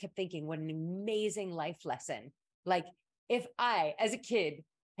 I just kept thinking, what an amazing life lesson. Like if I, as a kid,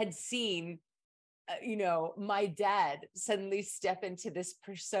 had seen, my dad suddenly step into this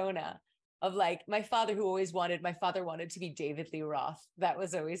persona of like my father wanted to be David Lee Roth. That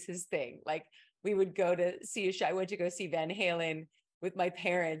was always his thing. Like we would go to see a show. I went to go see Van Halen with my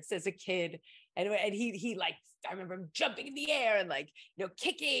parents as a kid. And he like, I remember him jumping in the air and like,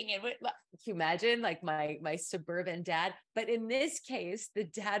 kicking and can you imagine like my suburban dad? But in this case, the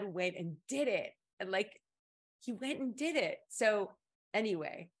dad went and did it. And like, he went and did it. So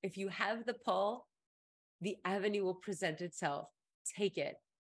anyway, if you have the pull, the avenue will present itself. Take it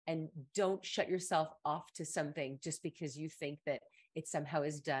and don't shut yourself off to something just because you think that it somehow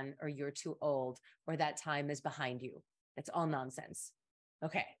is done or you're too old or that time is behind you. That's all nonsense.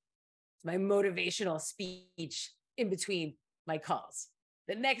 Okay. My motivational speech in between my calls.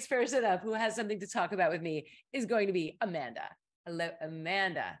 The next person up who has something to talk about with me is going to be Amanda. Hello,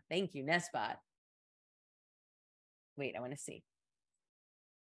 Amanda. Thank you, Nespot. Wait, I want to see.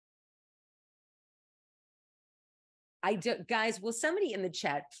 Guys, will somebody in the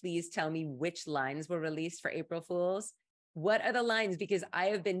chat please tell me which lines were released for April Fools? What are the lines? Because I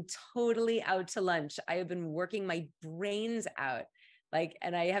have been totally out to lunch. I have been working my brains out.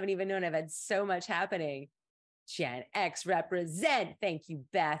 And I haven't even known I've had so much happening. Gen X represent. Thank you,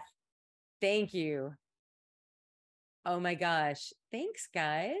 Beth. Thank you. Oh my gosh. Thanks,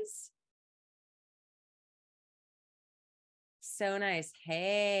 guys. So nice.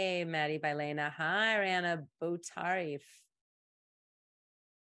 Hey, Maddie Bailena. Hi, Rihanna Botarif.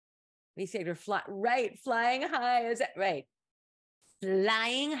 We say you're flying high. Is that right?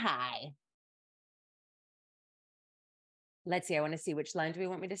 Flying high. Let's see. I want to see, which line do we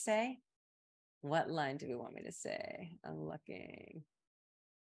want me to say? What line do we want me to say? I'm looking.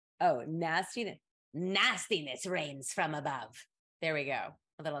 Oh, nastiness. Nastiness reigns from above. There we go.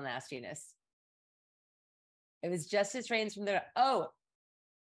 A little nastiness. It was justice reigns from there. Oh,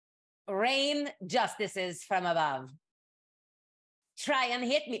 rain justices from above. Try and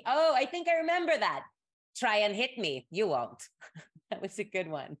hit me. Oh, I think I remember that. Try and hit me. You won't. That was a good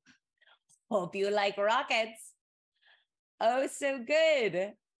one. Hope you like rockets. Oh, so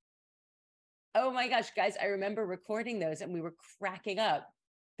good. Oh my gosh, guys, I remember recording those and we were cracking up.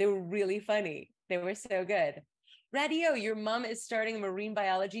 They were really funny. They were so good. Radio, your mom is starting a marine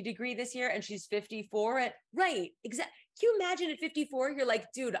biology degree this year and she's 54. Right, exactly. Can you imagine at 54, you're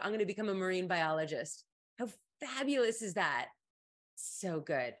like, dude, I'm going to become a marine biologist. How fabulous is that? So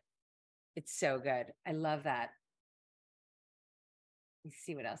good. It's so good. I love that. Let's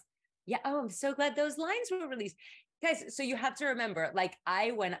see what else. Yeah. Oh, I'm so glad those lines were released. Guys, so you have to remember, like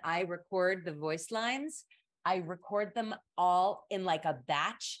when I record the voice lines, I record them all in like a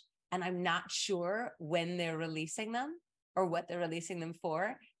batch, and I'm not sure when they're releasing them or what they're releasing them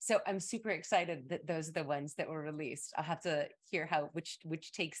for. So I'm super excited that those are the ones that were released. I'll have to hear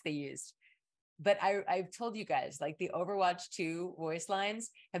which takes they used. But I've told you guys, like the Overwatch 2 voice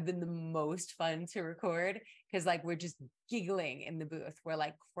lines have been the most fun to record because like we're just giggling in the booth. We're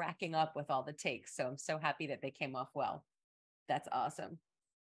like cracking up with all the takes. So I'm so happy that they came off well. That's awesome.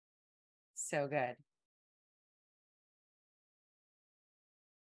 So good.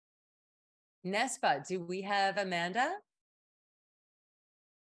 Nespa, do we have Amanda?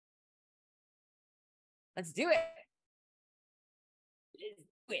 Let's do it. Let's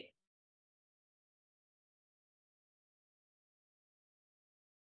do it.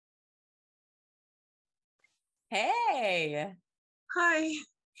 Hey. Hi.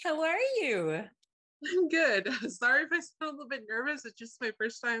 How are you? I'm good. Sorry if I sound a little bit nervous. It's just my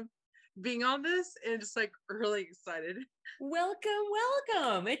first time being on this and just like really excited.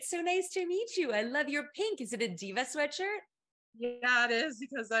 Welcome. It's so nice to meet you. I love your pink. Is it a diva sweatshirt? Yeah, it is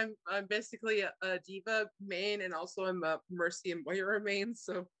because I'm basically a diva main and also I'm a Mercy and Moira main.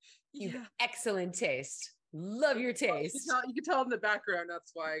 So You have excellent taste. Love your taste. You can tell in the background.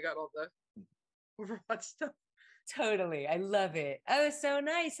 That's why I got all the Overwatch stuff. Totally. I love it. Oh, so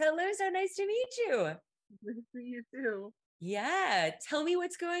nice. Hello. So nice to meet you. Nice to meet you too. Yeah. Tell me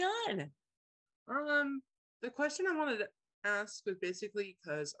what's going on. The question I wanted to ask was basically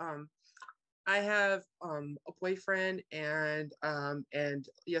because I have a boyfriend and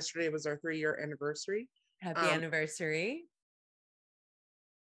yesterday was our 3-year anniversary. Happy anniversary.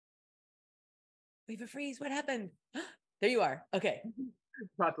 We have a freeze. What happened? There you are. Okay.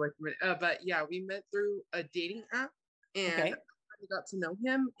 Popped away from it. But yeah, we met through a dating app and I got to know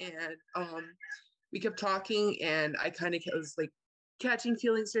him and we kept talking and I kind of was like catching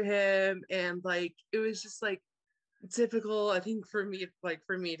feelings for him and like it was just like typical. I think for me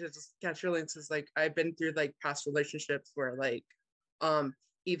to just catch feelings is like I've been through like past relationships where like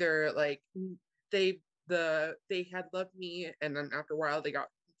either like they had loved me and then after a while they got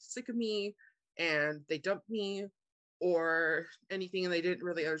sick of me and they dumped me or anything and they didn't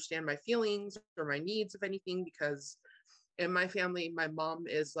really understand my feelings or my needs of anything because in my family my mom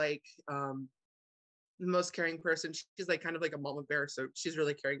is like the most caring person. She's like kind of like a mama bear, so she's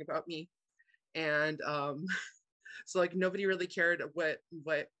really caring about me and so like nobody really cared what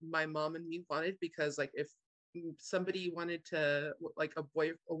my mom and me wanted because like if somebody wanted to like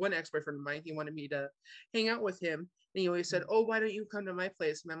one ex-boyfriend of mine, he wanted me to hang out with him and he always said, oh, why don't you come to my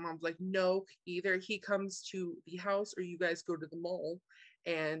place? My mom's like, no, either he comes to the house or you guys go to the mall.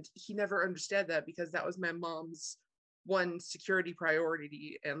 And he never understood that because that was my mom's one security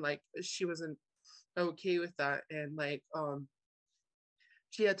priority and like she wasn't okay with that. And like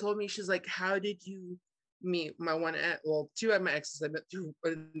she had told me, she's like, how did you meet my two of my exes I met through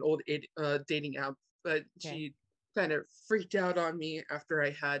an old dating app, but she kind of freaked out on me after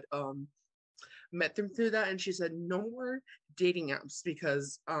I had met them through that and she said no more dating apps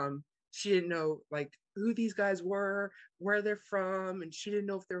because she didn't know like who these guys were, where they're from, and she didn't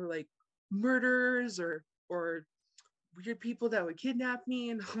know if they were like murderers or weird people that would kidnap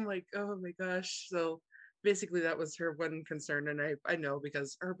me. And I'm like, oh my gosh. So basically that was her one concern. And I know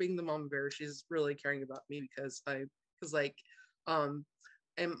because her being the mama bear, she's really caring about me because I'm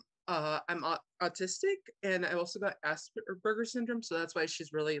autistic and I also got Asperger syndrome. So that's why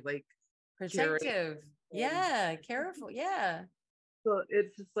she's really like protective. Yeah. Careful. Yeah. So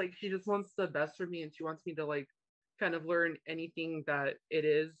it's just like, she just wants the best for me and she wants me to like kind of learn anything that it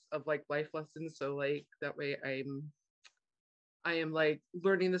is of like life lessons. So like that way I am like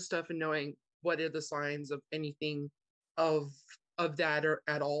learning this stuff and knowing what are the signs of anything of that or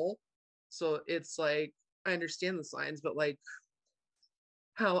at all. So it's like I understand the signs, but like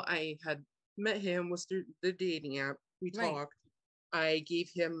how I had met him was through the dating app. We talked. I gave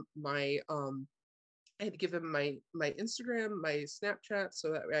him my I had to give him my Instagram, my Snapchat,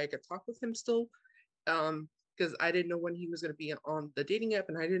 so that way I could talk with him still. because I didn't know when he was going to be on the dating app,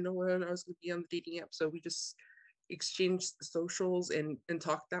 and I didn't know when I was going to be on the dating app. So we just exchanged socials and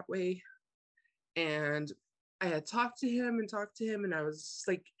talked that way. And I had talked to him, and I was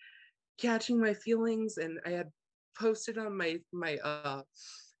like catching my feelings, and I had posted on my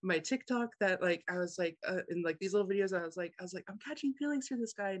TikTok that like I was like in like these little videos, I was like I'm catching feelings for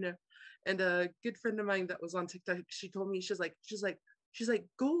this guy. And a good friend of mine that was on TikTok, she told me, she's like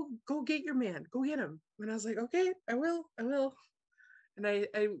go get your man, go get him. And I was like, okay, I will. And I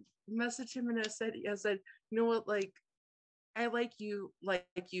messaged him, and I said, you know what, like I like you, and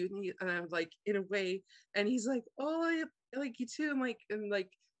I'm like, in a way. And he's like, oh, I like you too. And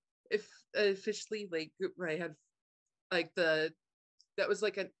like if officially, like I had like that was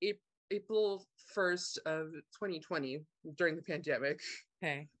like an April 1st of 2020 during the pandemic.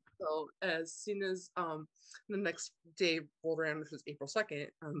 Okay. So as soon as the next day rolled around, which was April 2nd,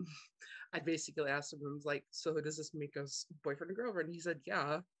 I basically asked him, I was like, so does this make us boyfriend and girlfriend? And he said,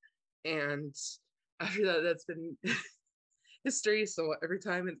 yeah. And after that, that's been history. So every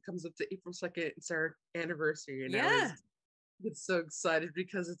time it comes up to April 2nd, it's our anniversary. And I always get so excited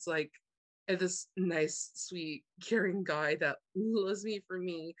because it's like this nice, sweet, caring guy that loves me for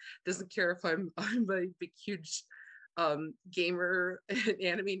me, doesn't care if I'm a big, huge gamer and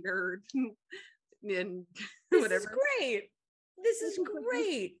anime nerd and This whatever. is great. This is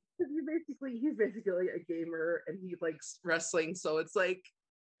great. He's basically a gamer, and he likes wrestling, so it's like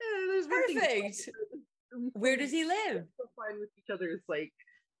there's perfect. Where does he live? So fine with each other's like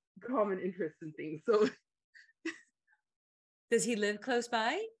common interests and things. So does he live close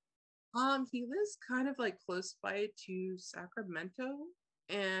by? He lives kind of like close by to Sacramento,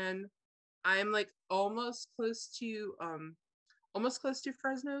 and I'm like almost close to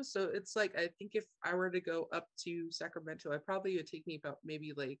Fresno. So it's like, I think if I were to go up to Sacramento, it would take me about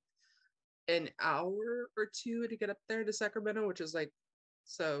maybe like an hour or two to get up there to Sacramento, which is like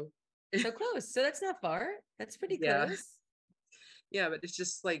so close. So that's not far. That's pretty close. Yeah, but it's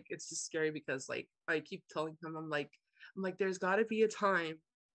just scary because like I keep telling him, I'm like there's got to be a time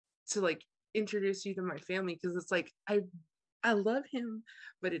to like introduce you to my family, because it's like I love him,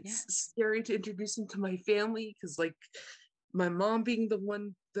 but it's scary to introduce him to my family, because like my mom being the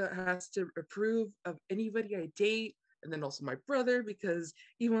one that has to approve of anybody I date, and then also my brother, because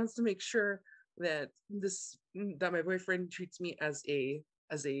he wants to make sure that my boyfriend treats me as a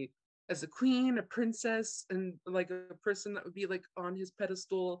queen, a princess, and like a person that would be like on his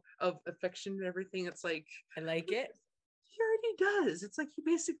pedestal of affection and everything. It's like, I like it. He already does. It's like he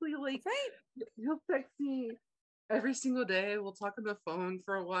basically like he'll text me every single day. We'll talk on the phone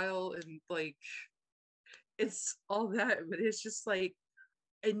for a while, and like it's all that. But it's just like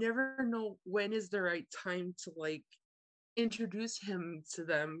I never know when is the right time to like introduce him to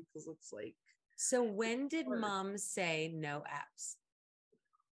them, because it's like. So when did mom say no apps?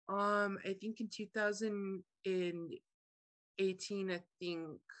 I think in 2018, I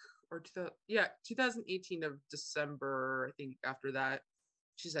think, or 2018 of December, I think. After that,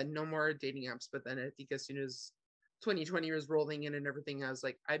 she said no more dating apps. But then I think as soon as 2020 was rolling in and everything, I was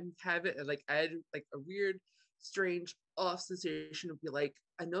like, I had like a weird, strange off sensation of be like,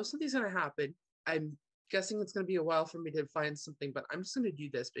 I know something's gonna happen. I'm guessing it's gonna be a while for me to find something, but I'm just gonna do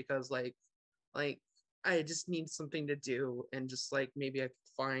this because like I just need something to do, and just like maybe I could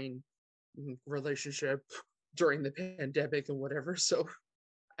find relationship during the pandemic and whatever. So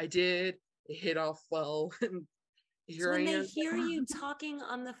I did. It hit off well. And so when they hear you talking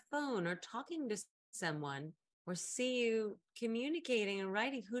on the phone or talking to someone or see you communicating and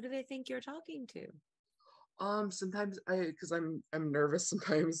writing, who do they think you're talking to? Sometimes because I'm nervous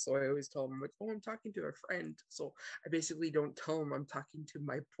sometimes, so I always tell them like, oh, I'm talking to a friend. So I basically don't tell them I'm talking to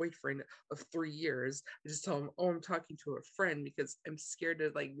my boyfriend of 3 years. I just tell them, oh, I'm talking to a friend, because I'm scared to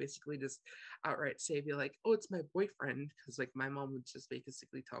like basically just outright be like, oh, it's my boyfriend, because like my mom would just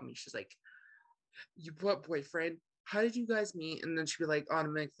basically tell me, she's like, you what boyfriend? How did you guys meet? And then she'd be like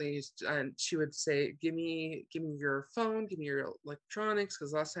automatically, and she would say, give me your phone, give me your electronics,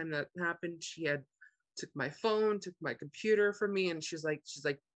 because last time that happened, she had took my phone, took my computer from me, and she's like,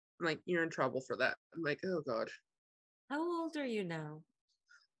 you're in trouble for that. I'm like, oh god. How old are you now?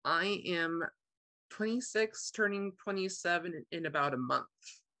 I am 26, turning 27 in about a month.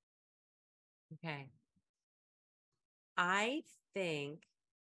 Okay. I think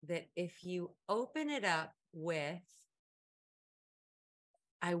that if you open it up with,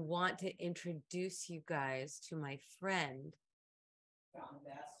 I want to introduce you guys to my friend,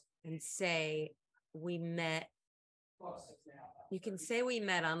 and say, we met. You can say we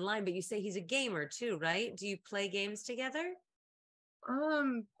met online, but you say he's a gamer too, right? Do you play games together?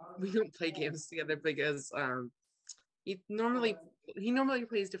 We don't play games together because he normally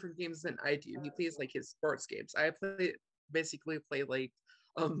plays different games than I do. He plays like his sports games. I basically play like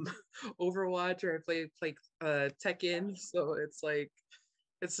um Overwatch, or I play like Tekken. So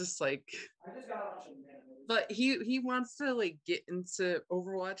it's just like, but he wants to like get into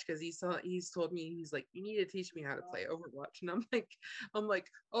Overwatch because he's told me, he's like, you need to teach me how to play Overwatch. And I'm like,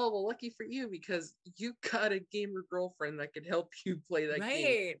 oh well, lucky for you, because you got a gamer girlfriend that could help you play that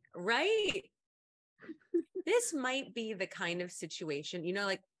game. Right. This might be the kind of situation,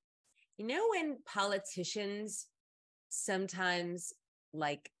 like, when politicians sometimes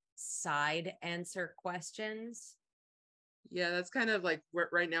like side answer questions. Yeah, that's kind of like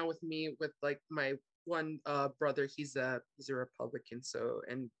right now with me, with like my one brother. He's a Republican, so,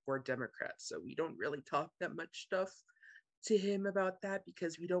 and we're Democrats, so we don't really talk that much stuff to him about that,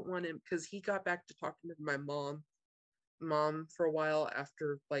 because we don't want him, because he got back to talking to my mom for a while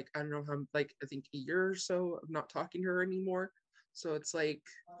after, like, I don't know how, like, I think a year or so of not talking to her anymore. So it's like,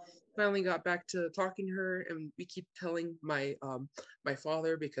 finally got back to talking to her, and we keep telling my my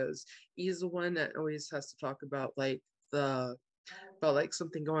father, because he's the one that always has to talk about like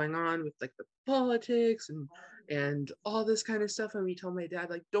something going on with like the politics and all this kind of stuff. And we tell my dad,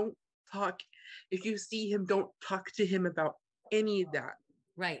 like, don't talk, if you see him, don't talk to him about any of that.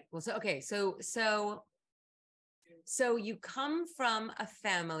 Right. Well, so you come from a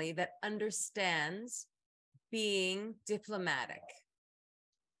family that understands being diplomatic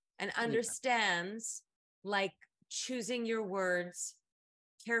and understands like choosing your words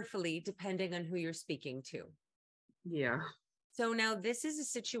carefully depending on who you're speaking to. Yeah. So now this is a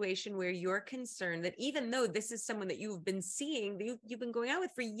situation where you're concerned that even though this is someone that you've been seeing, that you've been going out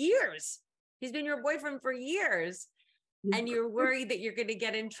with for years, he's been your boyfriend for years, and you're worried that you're going to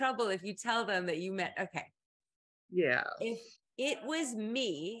get in trouble if you tell them that you met. Okay. Yeah. If it was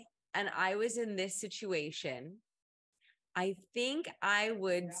me and I was in this situation, I think I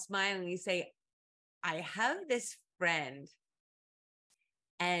would smilingly say, I have this friend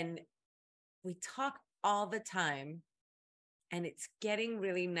and we talk all the time and it's getting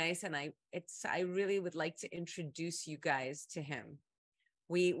really nice. And I really would like to introduce you guys to him.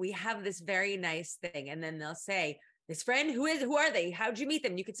 We have this very nice thing. And then they'll say, this friend, who are they? How'd you meet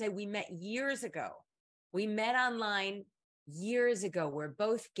them? You could say, we met years ago. We met online years ago. We're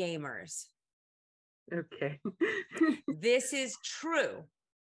both gamers. Okay. This is true.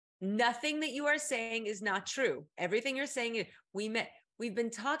 Nothing that you are saying is not true. Everything you're saying is, we've been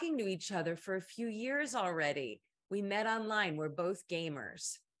talking to each other for a few years already. We met online. We're both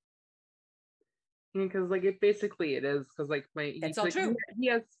gamers. Because like it basically it is, because like That's all like, true.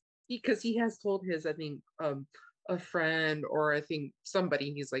 He has told his, I think, a friend, or I think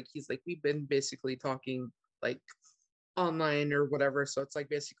somebody, he's like we've been basically talking like online or whatever. So it's like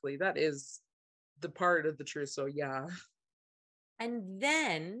basically that is the part of the truth. So yeah. And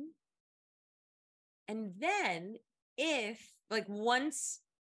then if like once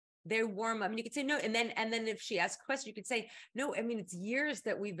they warm up, and you could say no, and then if she asks a question, you could say no. I mean, it's years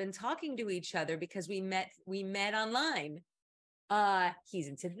that we've been talking to each other because we met online. He's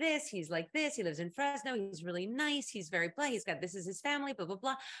into this, he's like this, he lives in Fresno, he's really nice, he's very blah, he's got, this is his family, blah blah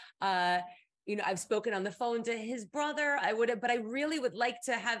blah. I've spoken on the phone to his brother. But I really would like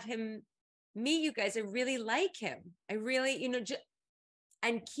to have him meet you guys. I really like him. I really,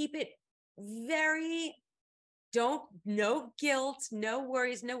 and keep it very, no guilt, no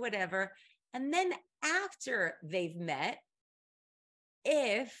worries, no whatever. And then after they've met,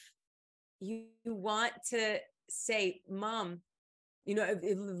 if you want to say, Mom,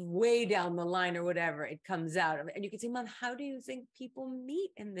 if way down the line or whatever, it comes out of it. And you can say, Mom, how do you think people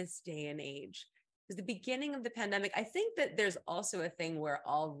meet in this day and age? Because the beginning of the pandemic, I think that there's also a thing where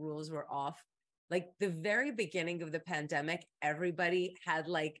all rules were off. Like the very beginning of the pandemic, everybody had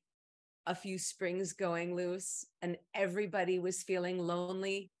like a few springs going loose and everybody was feeling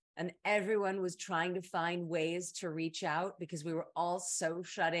lonely and everyone was trying to find ways to reach out because we were all so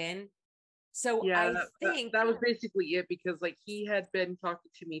shut in. So yeah, I think that was basically it, because like he had been talking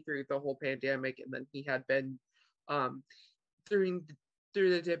to me through the whole pandemic, and then he had been through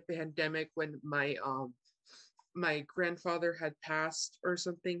the pandemic when my grandfather had passed or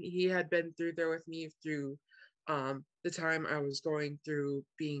something. He had been through there with me through the time I was going through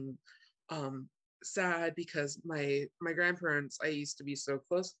being sad, because my grandparents, I used to be so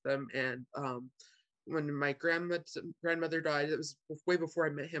close to them, and when my grandmother died, it was way before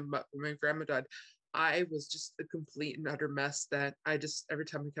I met him, but when my grandma died, I was just a complete and utter mess that I just, every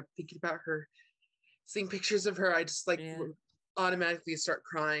time I kept thinking about her, seeing pictures of her, I just like automatically start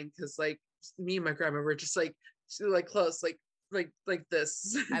crying, because like me and my grandma were just like close. Like like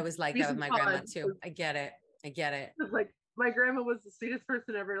this. I was like that with my grandma too. I get it. Like my grandma was the sweetest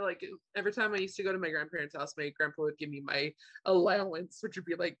person ever. Like every time I used to go to my grandparents' house, my grandpa would give me my allowance, which would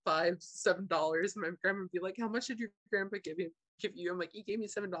be like $5-7. My grandma would be like, "How much did your grandpa give you?" I'm like, "He gave me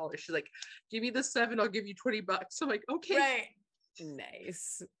 $7." She's like, "Give me the 7, I'll give you $20." I'm like, "Okay." Right.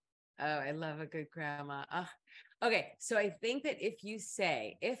 Nice. Oh, I love a good grandma. Okay, so I think that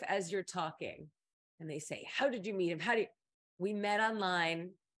if as you're talking and they say, "How did you meet him? We met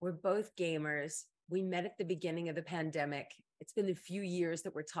online. We're both gamers. We met at the beginning of the pandemic. It's been a few years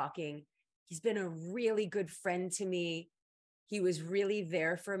that we're talking. He's been a really good friend to me. He was really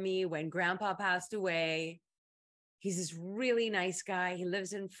there for me when grandpa passed away. He's this really nice guy. He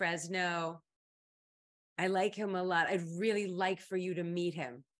lives in Fresno. I like him a lot. I'd really like for you to meet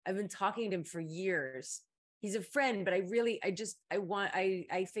him. I've been talking to him for years. He's a friend, but I think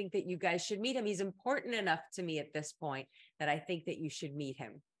that you guys should meet him. He's important enough to me at this point that I think that you should meet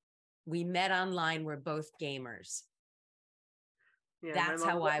him. We met online. We're both gamers." Yeah, That's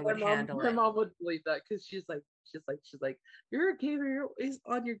how I would handle it. My mom would believe that because she's like, "You're a gamer. You're always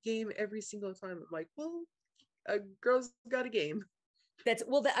on your game every single time." I'm like, "Well, a girl's got a game."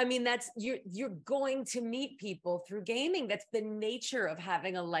 You're going to meet people through gaming. That's the nature of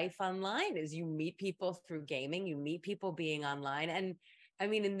having a life online, is you meet people through gaming, you meet people being online. And I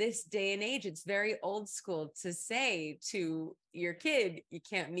mean, in this day and age, it's very old school to say to your kid, you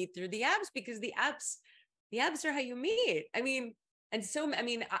can't meet through the apps, because the apps are how you meet. I mean,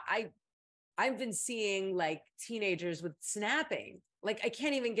 I've been seeing like teenagers with snapping. Like, I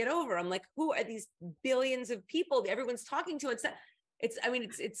can't even get over. I'm like, who are these billions of people everyone's talking to?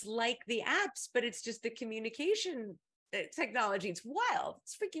 It's like the apps, but it's just the communication technology. It's wild.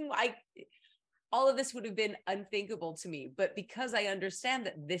 It's freaking, all of this would have been unthinkable to me. But because I understand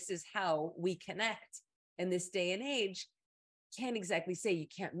that this is how we connect in this day and age, can't exactly say you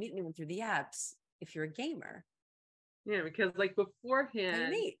can't meet anyone through the apps if you're a gamer. Yeah, because like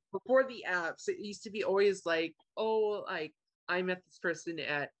beforehand, before the apps, it used to be always like, "Oh, like I met this person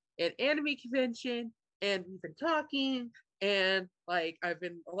at an anime convention and we've been talking, and like I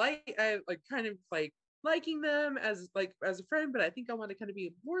kind of like liking them as a friend, but I think I want to kind of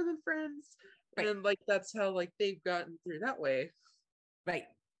be more than friends." Right. And like that's how like they've gotten through that way. Right.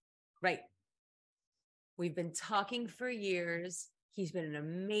 We've been talking for years. He's been an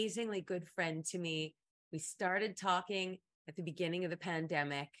amazingly good friend to me. We started talking at the beginning of the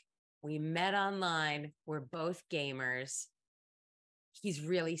pandemic. We met online. We're both gamers. He's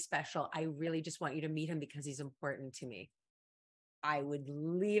really special. I really just want you to meet him because he's important to me. I would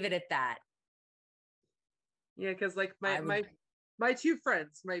leave it at that. Yeah, because like my two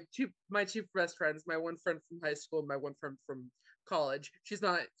friends, my two best friends, my one friend from high school, my one friend from college. She's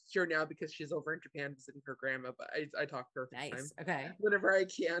not here now because she's over in Japan visiting her grandma, but I talk to her nice. Okay. Whenever I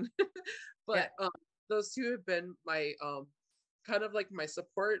can. But those two have been my kind of like my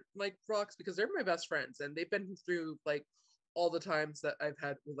support like rocks, because they're my best friends and they've been through like all the times that I've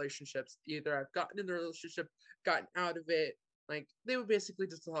had relationships. Either I've gotten in the relationship, gotten out of it. Like they would basically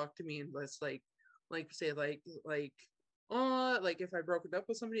just talk to me and just like say oh, like if I broken up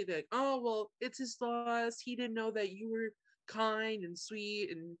with somebody, they're like, "Oh, well, it's his loss. He didn't know that you were kind and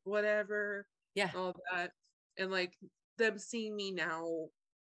sweet and whatever." Yeah. All that. And like them seeing me now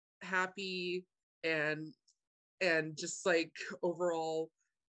happy and just like overall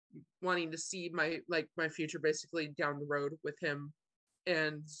wanting to see my future basically down the road with him,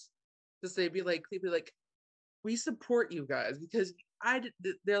 and just they'd be like, "We support you guys because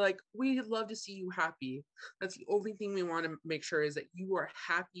they're like, we love to see you happy. That's the only thing we want to make sure is that you are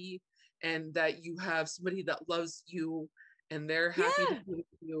happy and that you have somebody that loves you and they're happy to be with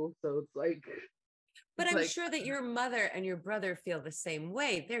you." So it's like, but I'm sure that your mother and your brother feel the same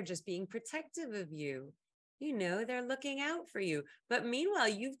way. They're just being protective of you. You know, they're looking out for you. But meanwhile,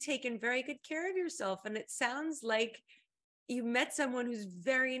 you've taken very good care of yourself. And it sounds like you met someone who's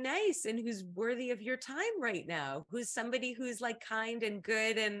very nice and who's worthy of your time right now, who's somebody who's like kind and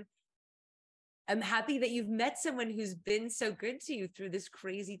good. And I'm happy that you've met someone who's been so good to you through this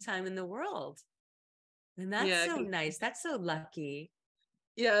crazy time in the world. And that's so nice. That's so lucky.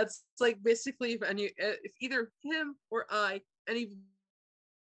 Yeah, it's like basically if either him or any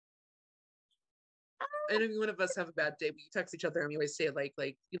one of us have a bad day, we text each other and we always say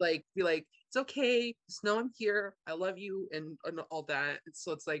be like, "It's okay, just know I'm here, I love you," and all that. And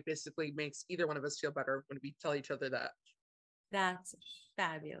so it's like basically makes either one of us feel better when we tell each other that. That's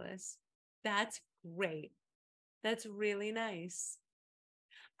fabulous. That's great. That's really nice.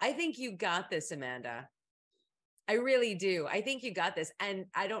 I think you got this, Amanda. I really do. I think you got this. And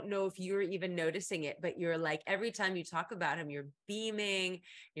I don't know if you're even noticing it, but you're like, every time you talk about him, you're beaming,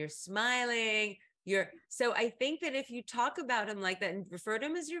 you're smiling, so I think that if you talk about him like that and refer to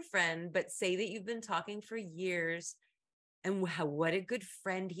him as your friend, but say that you've been talking for years and what a good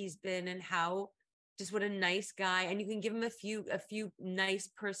friend he's been and just what a nice guy. And you can give him a few nice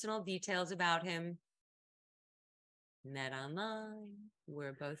personal details about him. Met online.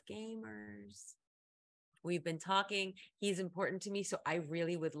 We're both gamers. We've been talking. He's important to me. So I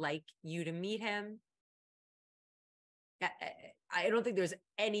really would like you to meet him. I don't think there's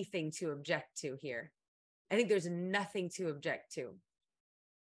anything to object to here. I think there's nothing to object to.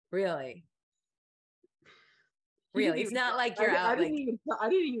 Really. Really. It's not like you're out. I didn't even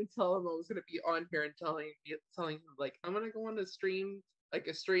tell him I was going to be on here and telling him like, I'm going to go on a stream, like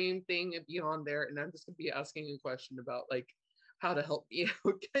a stream thing and be on there. And I'm just going to be asking a question about like how to help me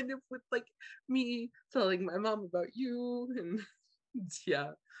out, kind of with like me telling my mom about you. And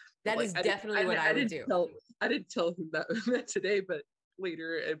yeah. That is definitely what I would do. I didn't tell him that today, but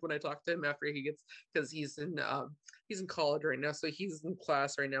later when I talk to him after he gets, because he's in college right now, so he's in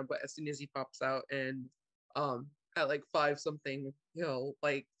class right now. But as soon as he pops out and at like 5 something, he'll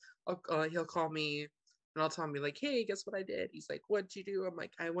call me and I'll tell me like, hey, guess what I did? He's like, what'd you do? I'm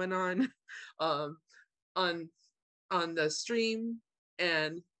like, I went on the stream,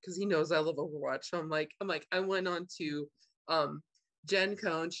 and because he knows I love Overwatch, so I'm like I went on to Jen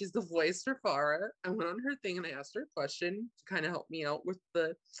Cohn, she's the voice for Pharah. I went on her thing and I asked her a question to kind of help me out with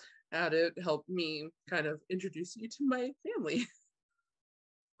how to help me kind of introduce you to my family.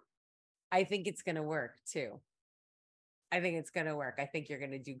 I think it's going to work too. I think it's going to work. I think you're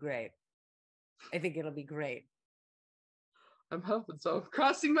going to do great. I think it'll be great. I'm hoping so.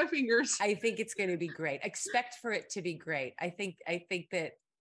 Crossing my fingers. I think it's going to be great. Expect for it to be great. I think that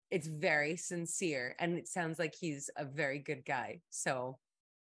it's very sincere, and it sounds like he's a very good guy. So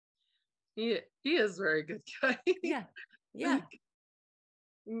he is a very good guy. Yeah.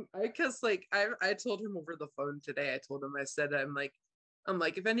 Because like I told him over the phone today. I told him, I said, I'm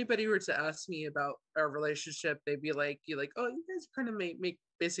like, if anybody were to ask me about our relationship, they'd be like, oh, you guys kind of make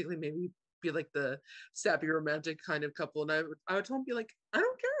basically maybe be like the sappy romantic kind of couple. And I would tell him, be like, I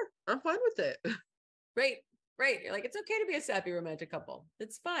don't care. I'm fine with it. Right. You're like, it's okay to be a sappy romantic couple.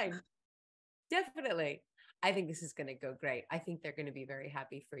 It's fine. Definitely. I think this is going to go great. I think they're going to be very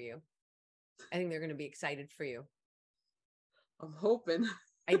happy for you. I think they're going to be excited for you. I'm hoping.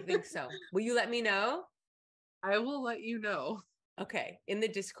 I think so. Will you let me know? I will let you know. Okay. In the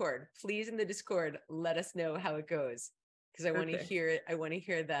Discord, please, in the Discord, let us know how it goes. Because I want to hear it. I want to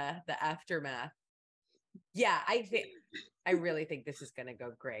hear the aftermath. Yeah, I really think this is going to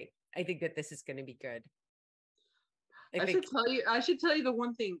go great. I think that this is going to be good. I should tell you the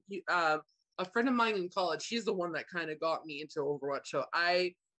one thing. A friend of mine in college, she's the one that kind of got me into Overwatch. So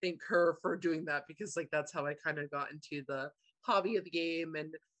I thank her for doing that, because like that's how I kind of got into the hobby of the game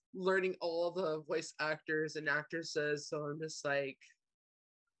and learning all the voice actors and actresses. So I'm just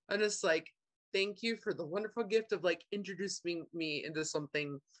like, thank you for the wonderful gift of like introducing me into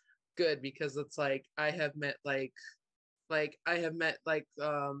something good, because it's like I have met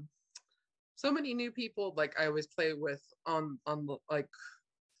so many new people like I always play with on like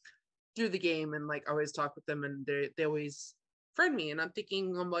through the game, and like I always talk with them, and they always friend me, and I'm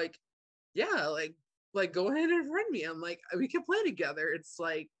like, yeah, like go ahead and friend me. I'm like, we can play together. It's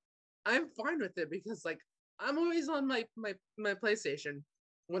like I'm fine with it, because like I'm always on my PlayStation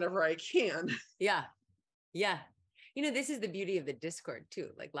whenever I can. Yeah. You know, this is the beauty of the Discord too.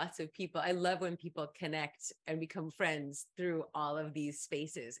 Like lots of people, I love when people connect and become friends through all of these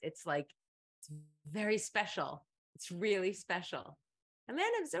spaces. It's like, it's very special. It's really special. And man,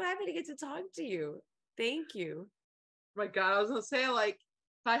 I'm so happy to get to talk to you. Thank you. My God, I was gonna say, like,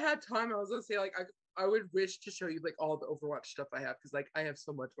 if I had time, I was gonna say, like, I would wish to show you like all the Overwatch stuff I have, because like I have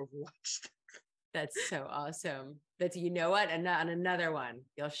so much Overwatch. That's so awesome. That's, you know what? And on another one,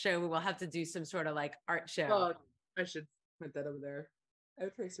 we'll have to do some sort of like art show. Oh, I should put that over there. I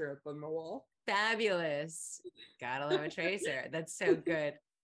have a tracer up on my wall. Fabulous. Gotta love a tracer. That's so good.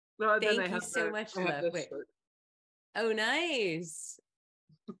 No, thank you so much, love. Wait. Oh, nice.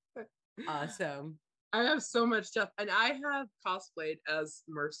 Awesome. I have so much stuff, and I have cosplayed as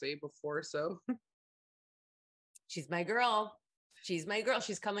Mercy before, so she's my girl. She's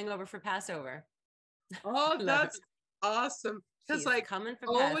coming over for Passover. Oh, that's awesome. Because like coming for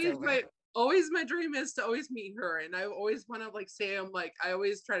always my dream is to always meet her, and I always want to like say, I'm like, I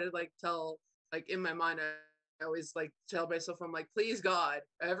always try to like tell, like in my mind, I always like tell myself, I'm like, please God,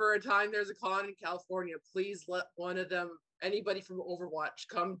 ever a time there's a con in California, please let one of them anybody from Overwatch,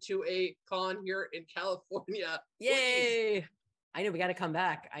 come to a con here in California. Yay! Please. I know we got to come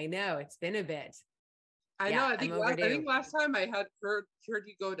back. I know it's been a bit. I know. I think last time I had heard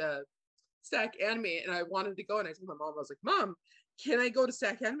you go to Stack Anime, and I wanted to go, and I told my mom, I was like, Mom, can I go to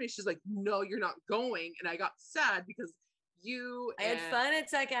Stack Anime? She's like, No, you're not going. And I got sad because I had fun at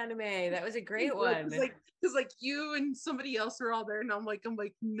Stack Anime. That was a great one. Because like you and somebody else were all there, and I'm like,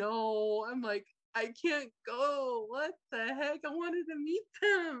 no, I'm like, I can't go. What the heck? I wanted to meet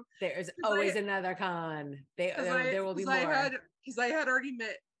them. There's always another con. There will be more. Because I had already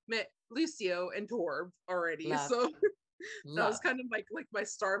met Lucio and Torb already. Love. So that was kind of like my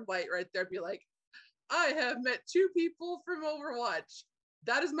starlight right there. Be like, I have met 2 people from Overwatch.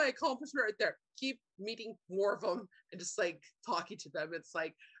 That is my accomplishment right there. Keep meeting more of them and just like talking to them. It's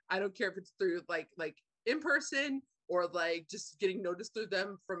like, I don't care if it's through like in person or like just getting noticed through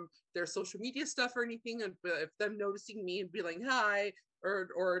them from their social media stuff or anything. And if them noticing me and be like, hi,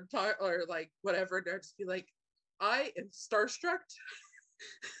 or like whatever, and I just be like, I am starstruck.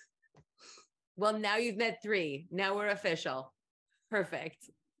 Well, now you've met 3. Now we're official.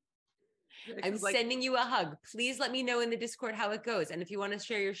 Perfect. I'm sending you a hug. Please let me know in the Discord how it goes. And if you want to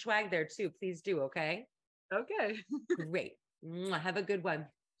share your swag there too, please do. Okay. Okay. Great. Have a good one.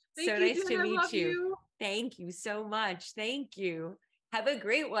 Thank so you, nice Jen, to meet you. you. Thank you so much. Thank you. Have a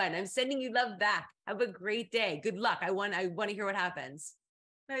great one. I'm sending you love back. Have a great day. Good luck. I want to hear what happens.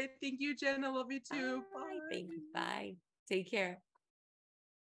 Hey, thank you, Jen. I love you too. Bye. Bye. Thank you. Bye. Take care.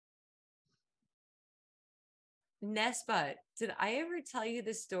 Nespa, did I ever tell you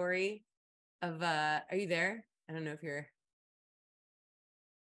the story of are you there? I don't know if you're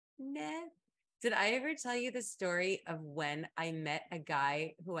Did I ever tell you the story of when I met a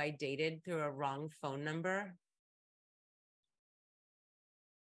guy who I dated through a wrong phone number?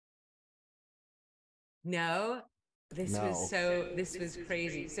 No? This was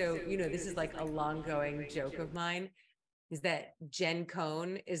crazy. So, this is like a long going joke of mine, is that Jen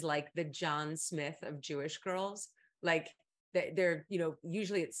Cohn is like the John Smith of Jewish girls. Like they're,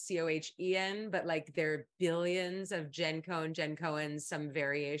 usually it's Cohen, but like there are billions of Jen Cohns, some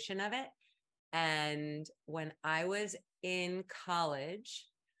variation of it. And when I was in college,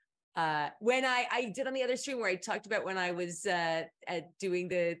 when I did on the other stream where I talked about when I was doing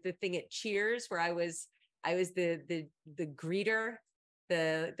the thing at Cheers, where I was the greeter,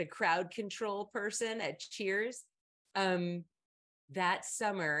 the crowd control person at Cheers. That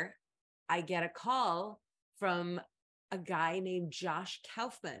summer, I get a call from a guy named Josh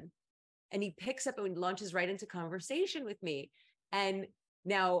Kaufman, and he picks up and launches right into conversation with me. And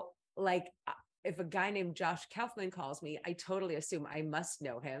now, like, if a guy named Josh Kaufman calls me, I totally assume I must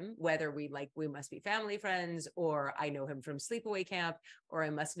know him, whether we must be family friends, or I know him from sleepaway camp, or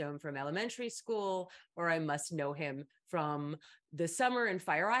I must know him from elementary school, or I must know him from the summer in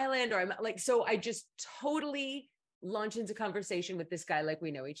Fire Island, or I'm like, so I just totally launch into conversation with this guy like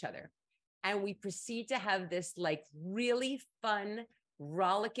we know each other. And we proceed to have this like really fun,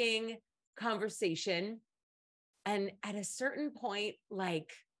 rollicking conversation. And at a certain point,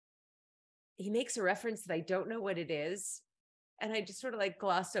 like, he makes a reference that I don't know what it is. And I just sort of like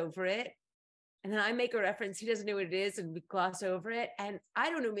gloss over it. And then I make a reference, he doesn't know what it is, and we gloss over it. And I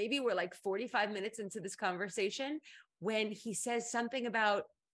don't know, maybe we're like 45 minutes into this conversation when he says something about,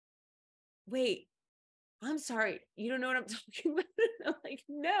 wait, I'm sorry, you don't know what I'm talking about? I'm like,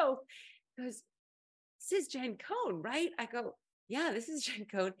 no. He goes, this is Jen Cohn, right? I go, yeah, this is Jen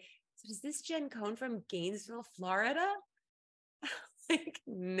Cohn. So is this Jen Cohn from Gainesville, Florida? Like,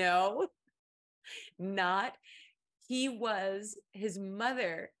 no, not. His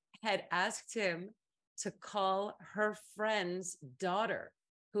mother had asked him to call her friend's daughter,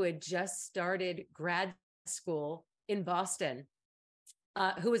 who had just started grad school in Boston,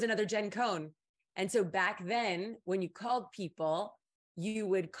 who was another Jen Cohn. And so back then, when you called people, you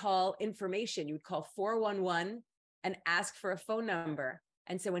would call information. You would call 411 and ask for a phone number.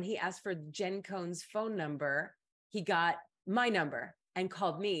 And so when he asked for Jen Cohn's phone number, he got my number and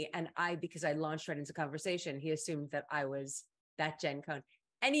called me. And because I launched right into conversation, he assumed that I was that Jen Cohn.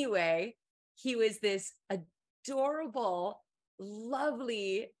 Anyway, he was this adorable,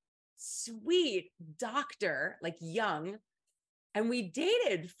 lovely, sweet doctor, like young. And we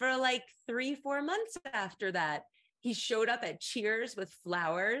dated for like 3-4 months after that. He showed up at Cheers with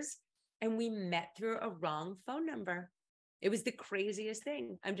flowers, and we met through a wrong phone number. It was the craziest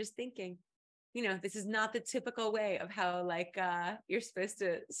thing. I'm just thinking, this is not the typical way of how like you're supposed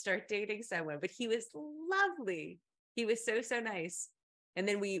to start dating someone, but he was lovely. He was so, so nice. And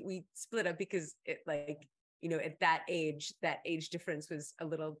then we split up because at that age difference was a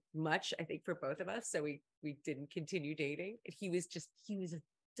little much, I think, for both of us. So we didn't continue dating. He was a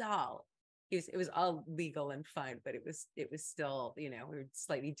doll. It was all legal and fine, but it was still, we were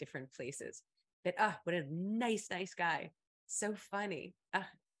slightly different places. But what a nice guy. So funny.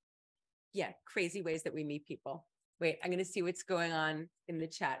 Yeah, crazy ways that we meet people. Wait, I'm going to see what's going on in the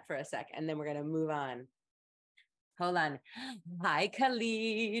chat for a sec, and then we're going to move on. Hold on. Hi,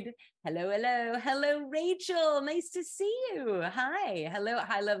 Khalid. Hello, Rachel. Nice to see you. Hi. Hello,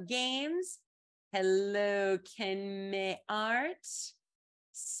 I Love Games. Hello, Ken Art.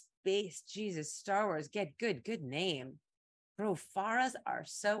 Space, Jesus, Star Wars. Get good name. Bro, Pharahs are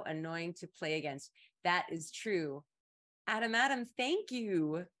so annoying to play against. That is true. Adam, thank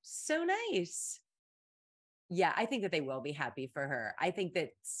you. So nice. Yeah, I think that they will be happy for her. I think that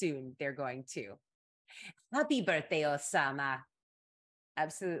soon they're going to. Happy birthday, Osama.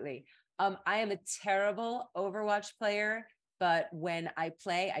 Absolutely. I am a terrible Overwatch player, but when I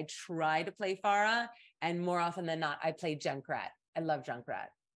play, I try to play Pharah, and more often than not, I play Junkrat. I love Junkrat.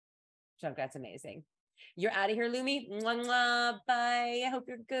 Junkrat's amazing. You're out of here, Lumi. Mwah, mwah. Bye. I hope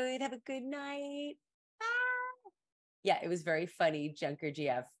you're good. Have a good night. Bye. Yeah, it was very funny, Junker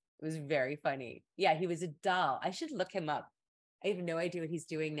GF. It was very funny. Yeah, he was a doll. I should look him up. I have no idea what he's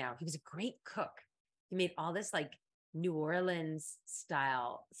doing now. He was a great cook. He made all this like New Orleans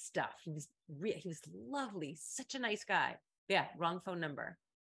style stuff. He was lovely. Such a nice guy. Yeah, wrong phone number.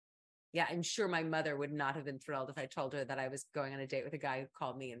 Yeah, I'm sure my mother would not have been thrilled if I told her that I was going on a date with a guy who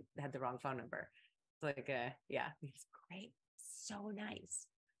called me and had the wrong phone number. It's like, yeah, he's great. So nice.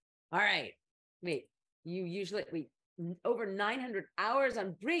 All right. Wait, over 900 hours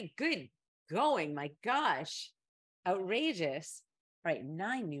on Brig. Good going. My gosh. Outrageous. All right.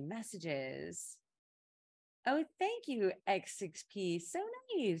 9 new messages. Oh, thank you, X6P. So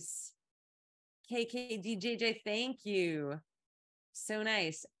nice. KKDJJ, thank you. So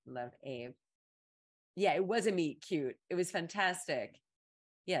nice. Love Abe. Yeah, it was a meet cute. It was fantastic.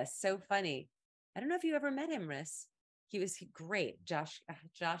 Yes, so funny. I don't know if you ever met him, Riss. He was great. Josh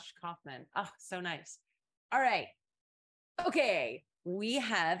Kaufman. Oh, so nice. All right. Okay. We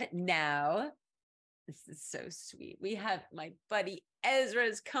have now, this is so sweet. We have my buddy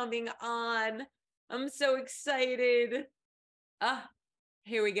Ezra's coming on. I'm so excited.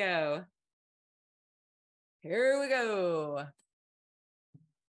 Here we go. Here we go.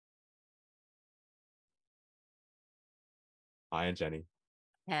 Hi, Aunt Jenny.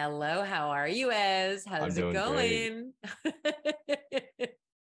 Hello, how are you, Ez? How's it going?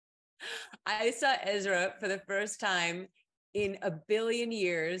 I saw Ezra for the first time in a billion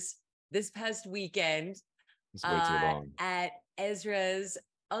years this past weekend It's way too long. At Ezra's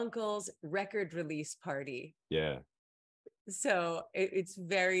uncle's record release party. Yeah. So it's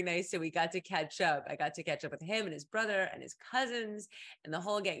very nice. So we got to catch up. I got to catch up with him and his brother and his cousins and the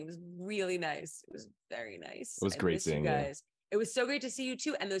whole gang. It was really nice. It was very nice. It was great seeing you guys. It was so great to see you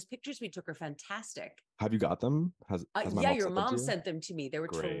too. And those pictures we took are fantastic. Have you got them? Has yeah, your mom sent them to me. They were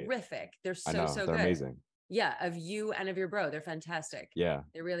terrific. They're so they're good. Amazing. Yeah, of you and of your bro. They're fantastic. Yeah.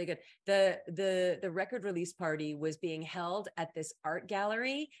 They're really good. The record release party was being held at this art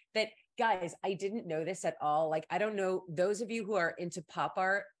gallery that, guys, I didn't know this at all. Like, I don't know, those of you who are into pop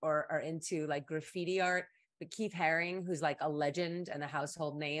art or are into like graffiti art, but Keith Haring, who's like a legend and a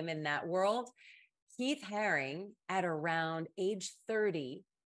household name in that world, Keith Haring at around age 30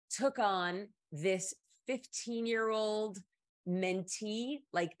 took on this 15-year-old mentee,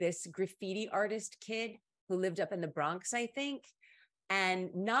 like this graffiti artist kid who lived up in the Bronx, I think. And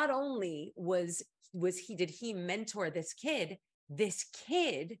not only did he mentor this kid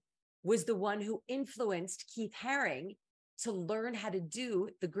was the one who influenced Keith Haring to learn how to do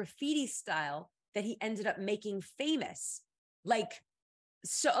the graffiti style that he ended up making famous. I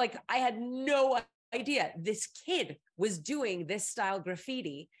had no idea this kid was doing this style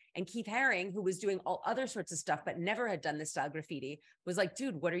graffiti, and Keith Haring, who was doing all other sorts of stuff but never had done this style graffiti, was like,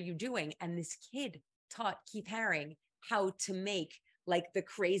 dude, what are you doing? And this kid taught Keith Haring how to make like the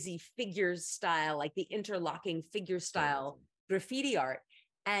crazy figures style, like the interlocking figure style graffiti art.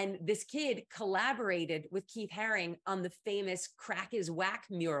 And this kid collaborated with Keith Haring on the famous Crack is Whack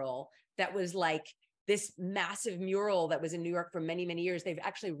mural that was like this massive mural that was in New York for many, many years. They've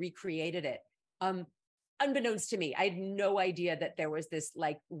actually recreated it. Unbeknownst to me, I had no idea that there was this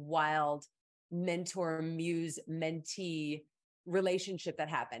like wild mentor, muse, mentee relationship that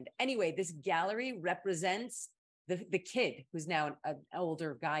happened. Anyway, this gallery represents the kid who's now an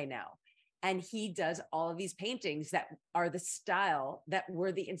older guy now. And he does all of these paintings that are the style that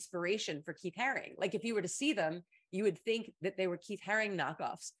were the inspiration for Keith Haring. Like if you were to see them, you would think that they were Keith Haring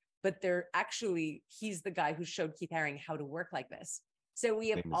knockoffs. but he's the guy who showed Keith Haring how to work like this. So we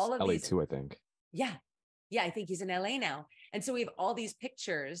have Name is all of LA these. too, I think. Yeah. Yeah. I think he's in LA now. And so we have all these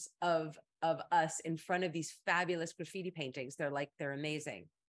pictures of us in front of these fabulous graffiti paintings. They're amazing.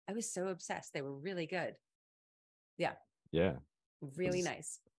 I was so obsessed. They were really good. Yeah. Yeah. Really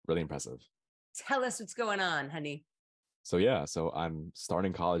nice. Really impressive. Tell us what's going on, honey. So I'm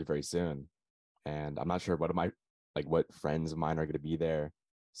starting college very soon, and I'm not sure what friends of mine are going to be there.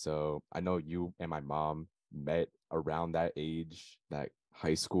 So I know you and my mom met around that age, that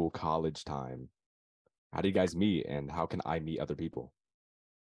high school, college time. How do you guys meet, and how can I meet other people?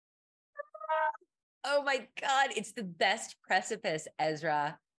 Oh my God, it's the best precipice,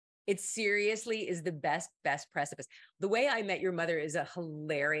 Ezra. It seriously is the best precipice. The way I met your mother is a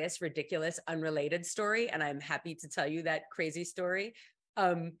hilarious, ridiculous, unrelated story, and I'm happy to tell you that crazy story.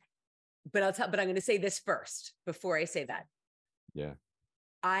 But I'm going to say this first before I say that. Yeah.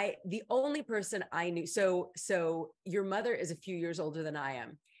 The only person I knew, so your mother is a few years older than I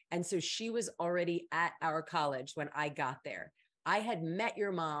am. And so she was already at our college when I got there. I had met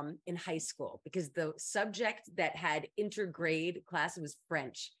your mom in high school because the subject that had intergrade class was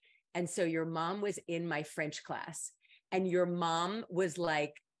French. And so your mom was in my French class, and your mom was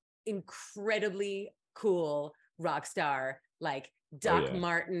like incredibly cool rock star, like Doc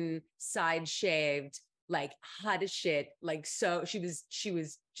Martin, side shaved, like hot as shit. Like, so she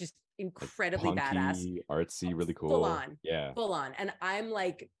was just incredibly punky, badass, artsy, really cool. Full on. And I'm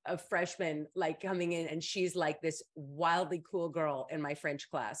like a freshman, like coming in, and she's like this wildly cool girl in my French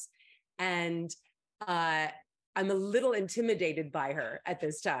class. And I'm a little intimidated by her at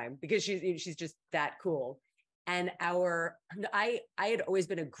this time because she's just that cool. And I had always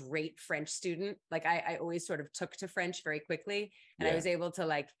been a great French student. Like I always sort of took to French very quickly, and I was able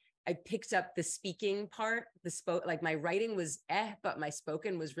to I picked up the speaking part, like my writing was but my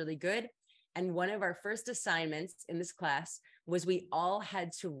spoken was really good. And one of our first assignments in this class was we all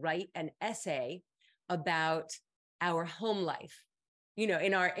had to write an essay about our home life,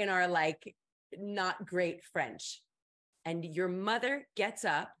 in our like not great French. And your mother gets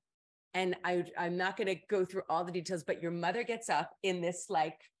up, and I'm not going to go through all the details, but your mother gets up in this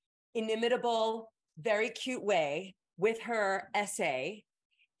like inimitable, very cute way with her essay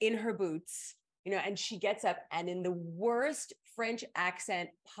in her boots, and she gets up and in the worst French accent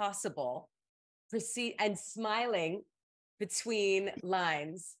possible, and smiling between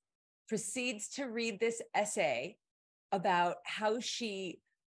lines, proceeds to read this essay about how she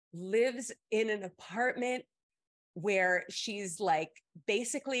lives in an apartment where she's like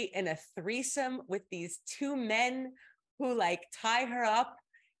basically in a threesome with these two men who like tie her up,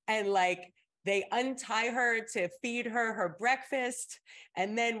 and like they untie her to feed her breakfast,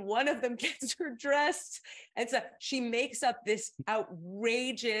 and then one of them gets her dressed. And so she makes up this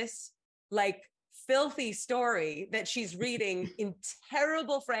outrageous, like filthy story that she's reading in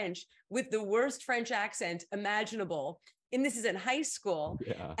terrible French with the worst French accent imaginable. And this is in high school,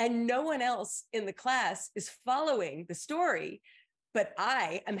 and no one else in the class is following the story, but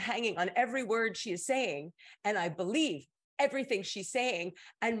I am hanging on every word she is saying, and I believe everything she's saying,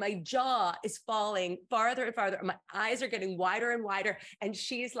 and my jaw is falling farther and farther. My eyes are getting wider and wider, and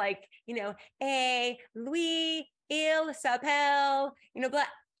she's like, "Eh, Louis, il s'appelle, blah,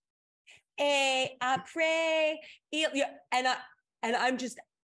 eh, après, and I'm just.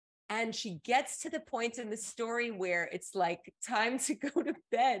 And she gets to the point in the story where it's like time to go to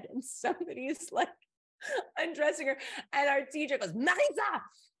bed, and somebody is like undressing her, and our teacher goes, Marisa,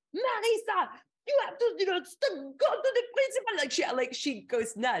 you have to, go to the principal. Like she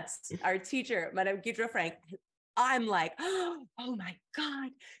goes nuts. Our teacher, Madame Guidra Frank. I'm like, oh my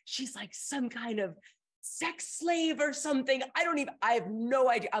God, she's like some kind of sex slave or something. I have no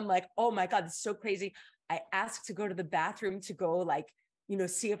idea. I'm like, oh my God, this is so crazy. I asked to go to the bathroom to go like,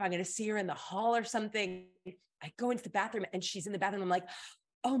 see if I'm going to see her in the hall or something. I go into the bathroom, and she's in the bathroom. I'm like,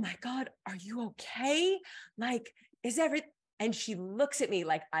 oh my God, are you okay? Like, is everything? And she looks at me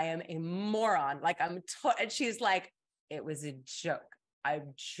like I am a moron. Like and she's like, it was a joke.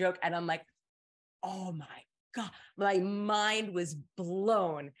 And I'm like, oh my God, my mind was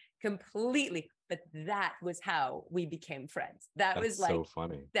blown completely. But that was how we became friends. That's was like, so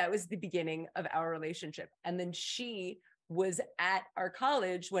funny. That was the beginning of our relationship. And then she was at our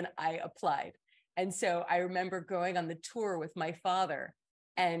college when I applied. And so I remember going on the tour with my father,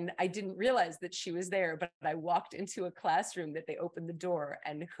 and I didn't realize that she was there, but I walked into a classroom that they opened the door,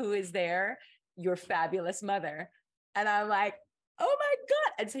 and who is there? Your fabulous mother. And I'm like, oh my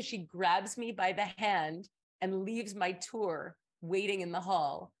God. And so she grabs me by the hand and leaves my tour waiting in the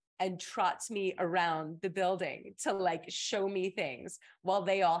hall. and trots me around the building to like show me things while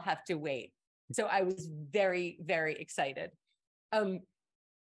they all have to wait. So I was very, very excited.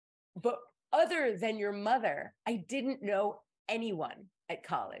 But other than your mother, I didn't know anyone at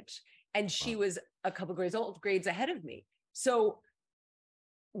college. And she was a couple grades ahead of me. So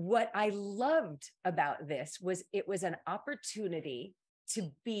what I loved about this was it was an opportunity to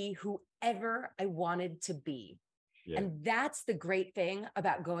be whoever I wanted to be. Yeah. And that's the great thing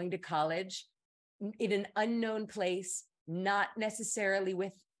about going to college in an unknown place, not necessarily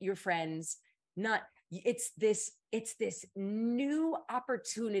with your friends, it's this new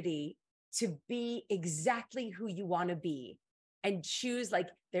opportunity to be exactly who you want to be and choose, like,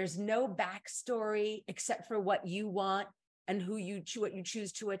 there's no backstory except for what you want and what you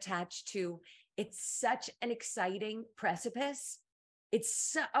choose to attach to. It's such an exciting precipice.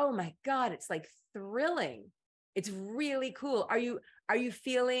 Oh my God, it's like thrilling. It's really cool. Are you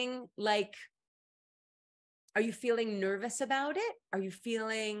feeling nervous about it? Are you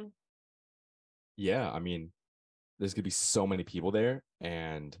feeling? Yeah, I mean, there's gonna be so many people there,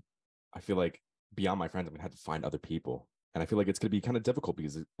 and I feel like beyond my friends, I'm gonna have to find other people. And I feel like it's gonna be kind of difficult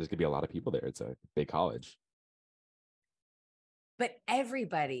because there's gonna be a lot of people there. It's a big college. But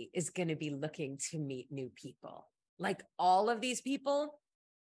everybody is gonna be looking to meet new people. Like all of these people,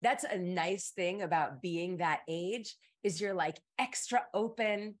 that's a nice thing about being that age, is you're like extra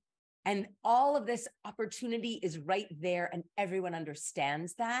open and all of this opportunity is right there and everyone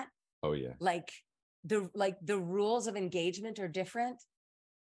understands that. Oh yeah. Like the rules of engagement are different.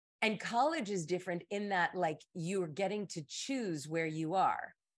 And college is different in that, like, you're getting to choose where you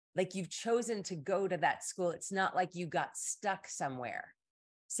are. Like, you've chosen to go to that school. It's not like you got stuck somewhere.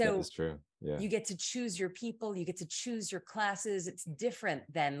 So that's true. Yeah. You get to choose your people. You get to choose your classes. It's different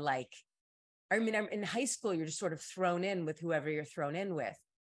than, like, I mean, in high school, you're just sort of thrown in with whoever you're thrown in with.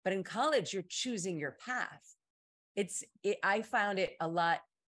 But in college, you're choosing your path. I found it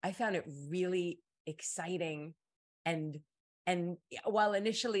really exciting. And while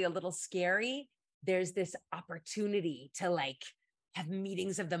initially a little scary, there's this opportunity to, like, have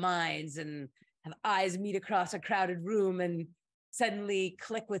meetings of the minds and have eyes meet across a crowded room and suddenly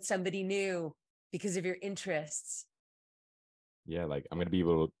click with somebody new because of your interests. Yeah, like I'm going to be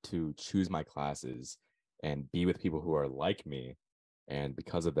able to choose my classes and be with people who are like me. And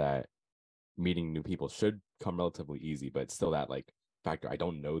because of that, meeting new people should come relatively easy, but still that, like, factor, I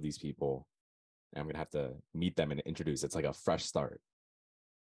don't know these people. I'm going to have to meet them and introduce. It's like a fresh start.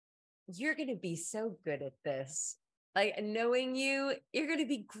 You're going to be so good at this. Like, knowing you, you're going to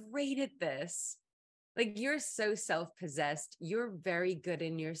be great at this. Like, you're so self-possessed. You're very good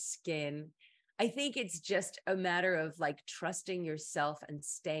in your skin. I think it's just a matter of, like, trusting yourself and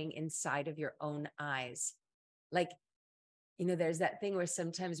staying inside of your own eyes. Like, you know, there's that thing where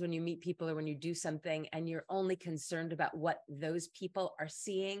sometimes when you meet people or when you do something and you're only concerned about what those people are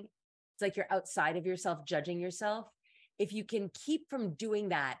seeing, it's like you're outside of yourself, judging yourself. If you can keep from doing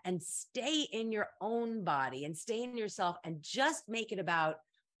that and stay in your own body and stay in yourself and just make it about,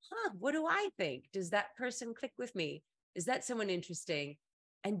 what do I think? Does that person click with me? Is that someone interesting?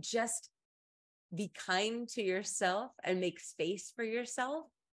 And just be kind to yourself and make space for yourself.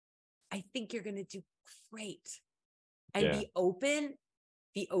 I think you're going to do great. And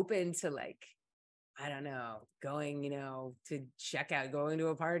be open to, like, I don't know, going, to check out, going to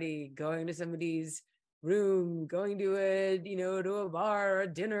a party, going to somebody's room, going to to a bar or a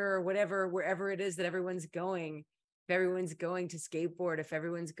dinner or whatever, wherever it is that everyone's going. If everyone's going to skateboard, if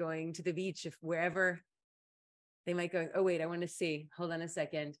everyone's going to the beach, if wherever they might go, oh, wait, I want to see, hold on a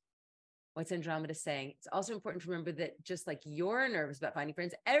second. What's Andromeda saying? It's also important to remember that just like you're nervous about finding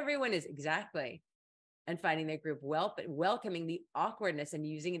friends, everyone is, exactly. And finding their group, but welcoming the awkwardness and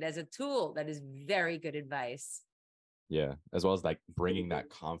using it as a tool. That is very good advice. Yeah, as well as, like, bringing that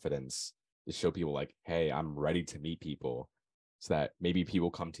confidence to show people, like, hey, I'm ready to meet people, so that maybe people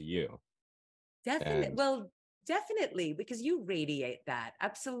come to you. Definitely. Definitely, because you radiate that.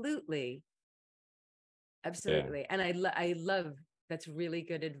 Absolutely. Absolutely. Yeah. And I love, that's really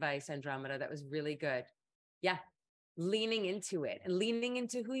good advice, Andromeda. That was really good. Yeah. Leaning into it and leaning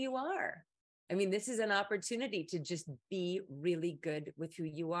into who you are. I mean, this is an opportunity to just be really good with who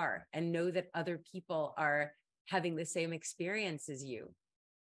you are and know that other people are having the same experience as you.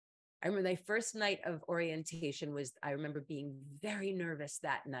 I remember my first night of orientation I remember being very nervous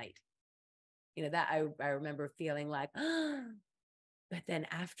that night. That I remember feeling like, but then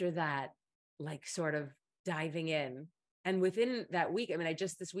after that, like, sort of diving in. And within that week, I mean, I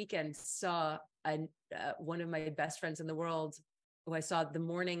just this weekend saw one of my best friends in the world, who I saw the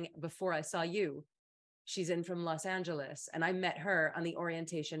morning before I saw you. She's in from Los Angeles, and I met her on the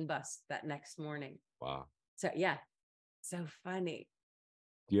orientation bus that next morning. Wow. So yeah, so funny.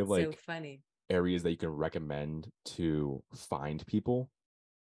 Do you have So funny areas that you can recommend to find people?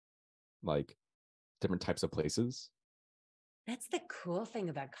 Like different types of places? That's the cool thing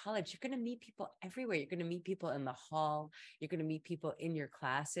about college. You're going to meet people everywhere. You're going to meet people in the hall. You're going to meet people in your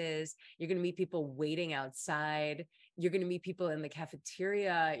classes. You're going to meet people waiting outside. You're going to meet people in the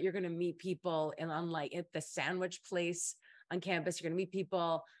cafeteria. You're going to meet people at the sandwich place on campus. You're going to meet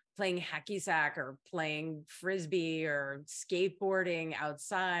people playing hacky sack or playing frisbee or skateboarding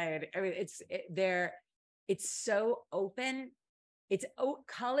outside. I mean, it's so open.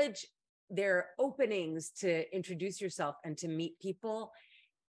 College. There are openings to introduce yourself and to meet people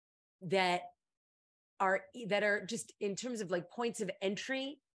that are just, in terms of like points of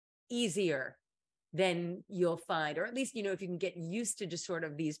entry, easier than you'll find, or at least, if you can get used to just sort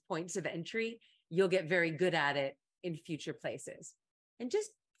of these points of entry, you'll get very good at it in future places. And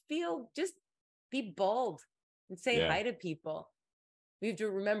just be bold and say hi to people. We have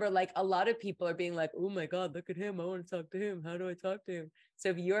to remember, like, a lot of people are being like, oh my God, look at him. I want to talk to him. How do I talk to him? So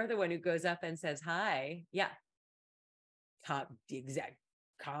if you're the one who goes up and says hi, yeah, the exact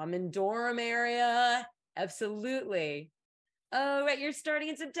common dorm area. Absolutely. Oh, right. You're starting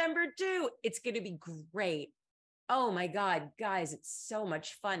in September too. It's going to be great. Oh my God, guys, it's so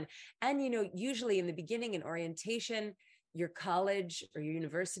much fun. And, usually in the beginning in orientation, your college or your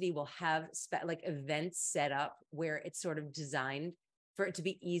university will have events set up where it's sort of designed for it to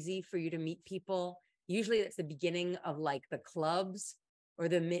be easy for you to meet people. Usually it's the beginning of like the clubs or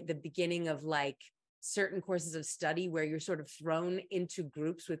the beginning of like certain courses of study where you're sort of thrown into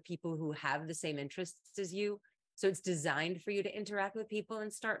groups with people who have the same interests as you. So it's designed for you to interact with people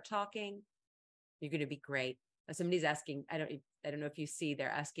and start talking. You're going to be great. Somebody's asking, I don't know if you see, they're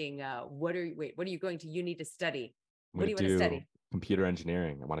asking, what are you going to uni to study? What do you want to study? Computer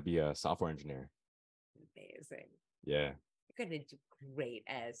engineering. I want to be a software engineer. Amazing. Yeah. You're going to do great,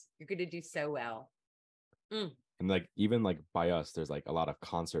 Ez. You're going to do so well. And even by us, there's like a lot of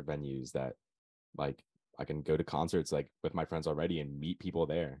concert venues that like I can go to concerts like with my friends already and meet people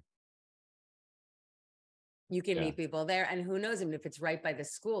there. You can meet people there, and who knows, if it's right by the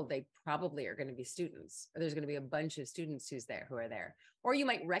school, they probably are going to be students, or there's going to be a bunch of students who are there. Or you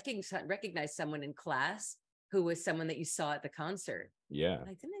might recognize someone in class who was someone that you saw at the concert. Yeah.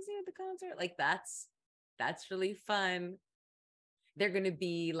 Like, didn't I see you at the concert? Like, that's really fun. They're going to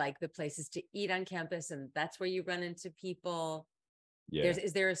be like the places to eat on campus, and that's where you run into people. Yeah.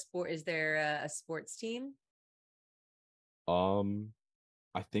 Is there a sports team?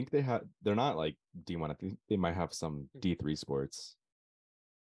 I think they're not like D1. I think they might have some D3 sports.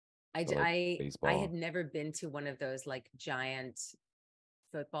 I had never been to one of those like giant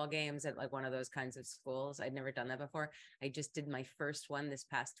football games at like one of those kinds of schools. I'd never done that before. I just did my first one this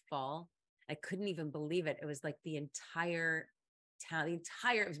past fall. I couldn't even believe it. It was like the entire town,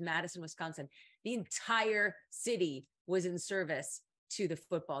 it was Madison, Wisconsin. The entire city was in service to the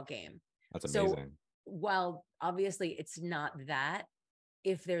football game. That's amazing. So while obviously it's not that,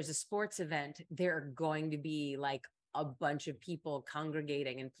 if there's a sports event, there are going to be like a bunch of people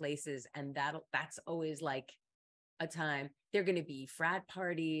congregating in places, and that's always like a time. They're going to be frat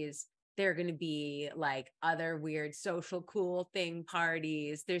parties. They're going to be like other weird social cool thing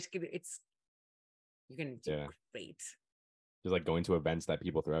parties. You're going to do great. Just like going to events that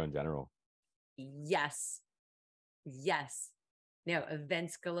people throw in general. Yes. No,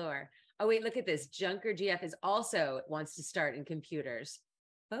 events galore. Oh, wait, look at this. Junker GF also wants to start in computers.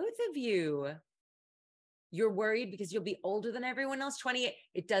 Both of you. You're worried because you'll be older than everyone else, 28.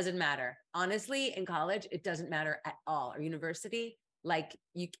 It doesn't matter. Honestly, in college, it doesn't matter at all. Or university, like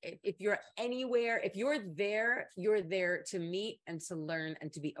if you're anywhere, if you're there to meet and to learn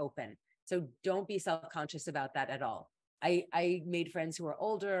and to be open. So don't be self-conscious about that at all. I made friends who are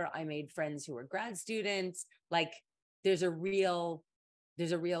older. I made friends who are grad students. Like there's a real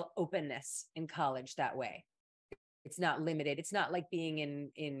openness in college that way. It's not limited. It's not like being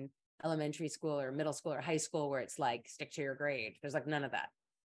in elementary school or middle school or high school where it's like stick to your grade. There's like none of that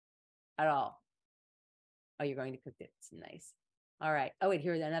at all. Oh, you're going to cook it. It's nice. All right. Oh, wait,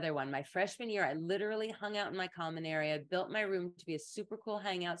 here's another one. My freshman year, I literally hung out in my common area, built my room to be a super cool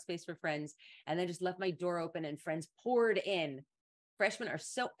hangout space for friends, and then just left my door open and friends poured in. Freshmen are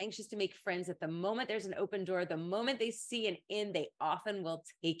so anxious to make friends that the moment there's an open door, the moment they see an in, they often will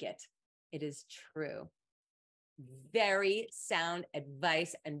take it. It is true. Very sound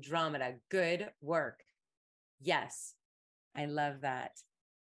advice, Andromeda. Good work. Yes. I love that.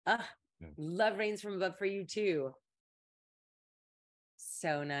 Love rains from above for you too.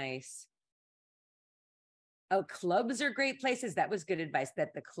 So nice. Oh, clubs are great places. That was good advice,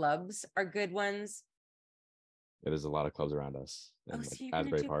 that the clubs are good ones. Yeah, there's a lot of clubs around us. Oh, And so like you're going to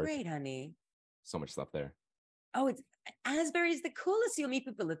Asbury do Park, great, honey. so much stuff there. Oh, it's Asbury's the coolest. You'll meet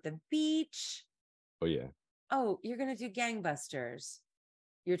people at the beach. Oh yeah. Oh, you're going to do gangbusters.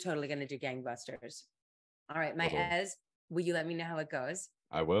 You're totally going to do gangbusters. All right, my Totally. Ez, will you let me know how it goes?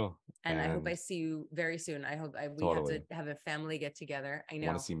 I will. And I hope I see you very soon. I hope we Totally. have to have a family get together. I I know.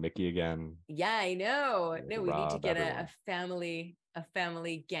 want to see Mickey again. Yeah, I know. Like No, we need to Rob, get everyone. a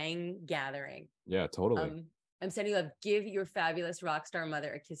family gang gathering. Yeah, totally. I'm sending love. Give your fabulous rock star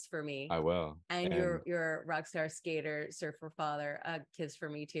mother a kiss for me. I will. And your rock star skater surfer father a kiss for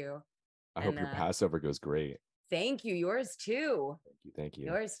me too. I hope your Passover goes great. Thank you. Yours too. Thank you.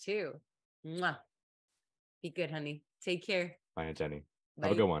 Yours too. Mwah. Be good, honey. Take care. Bye, Aunt Jenny. Bye.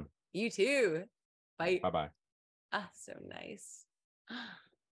 Have a good one. You too. Bye. Bye-bye. Ah, so nice.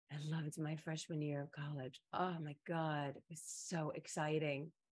 I loved my freshman year of college. Oh my God. It was so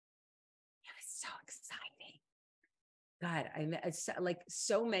exciting. It was so exciting. God, I met like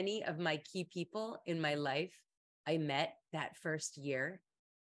so many of my key people in my life. I met that first year.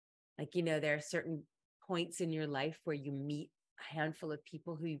 Like, you know, there are certain points in your life where you meet a handful of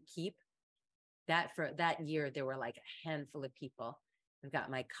people who you keep. That for that year, there were like a handful of people. I've got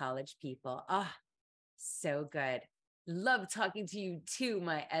my college people. Ah, so good. Love talking to you too,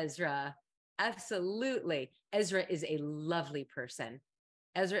 my Ezra. Absolutely. Ezra is a lovely person.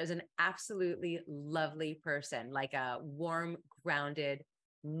 Ezra is an absolutely lovely person, like a warm, grounded,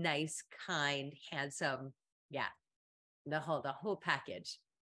 nice, kind, handsome. Yeah. The whole package.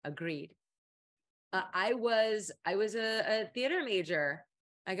 Agreed. I was a theater major.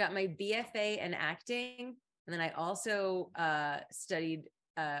 I got my BFA in acting, and then I also studied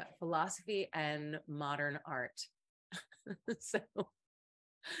philosophy and modern art. so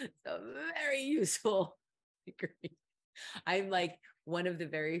very useful degree. I'm like one of the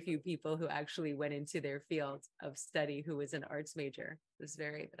very few people who actually went into their field of study who was an arts major.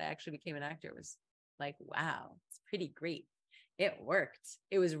 That I actually became an actor. It was like, wow, it's pretty great. It worked.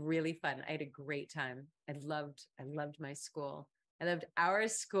 It was really fun. I had a great time. I loved my school. I loved our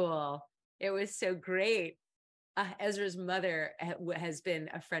school. It was so great. Ezra's mother has been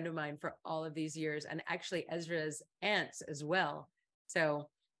a friend of mine for all of these years, and actually Ezra's aunts as well. So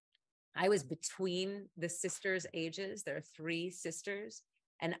I was between the sisters' ages. There are 3 sisters,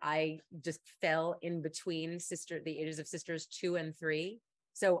 and I just fell in between the ages of sisters 2 and 3.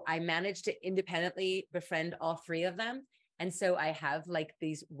 So I managed to independently befriend all 3 of them. And so I have like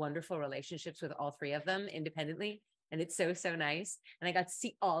these wonderful relationships with all 3 of them independently. And it's so, so nice. And I got to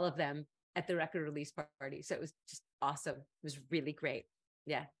see all of them at the record release party. So it was just awesome. It was really great.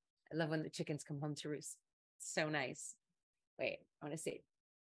 Yeah. I love when the chickens come home to roost. So nice. Wait, I want to see.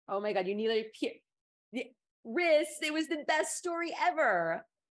 Oh my God, you nearly appeared. Riss, it was the best story ever.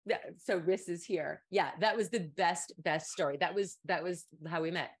 So Riss is here. Yeah, that was the best story. That was how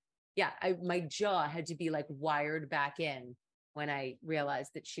we met. Yeah, my jaw had to be like wired back in when I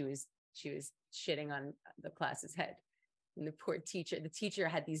realized that she was shitting on the class's head. And the poor teacher, the teacher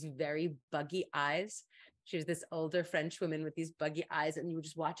had these very buggy eyes. She was this older French woman with these buggy eyes, and you were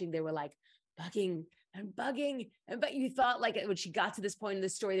just watching, they were like bugging, but you thought like when she got to this point in the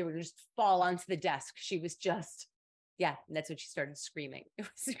story, they were going to just fall onto the desk. She was just, yeah, and that's when she started screaming. It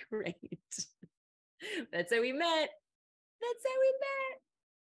was great. That's how we met.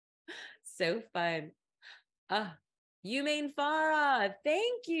 So fun. You mean Pharah.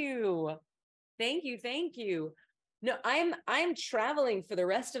 Thank you. No, I'm traveling for the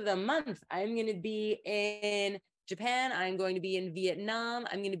rest of the month. I'm going to be in Japan. I'm going to be in Vietnam.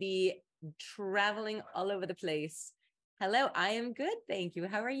 I'm going to be traveling all over the place. Hello, I am good. Thank you.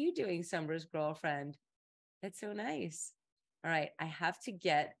 How are you doing, Summer's girlfriend? That's so nice. All right. I have to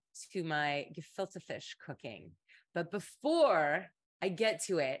get to my gefilte fish cooking. But before I get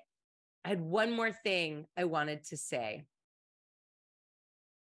to it, I had one more thing I wanted to say.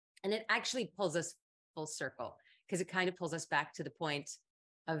 And it actually pulls us full circle because it kind of pulls us back to the point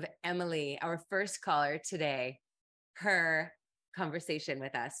of Emily, our first caller today, her conversation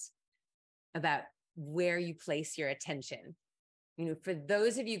with us about where you place your attention. You know, for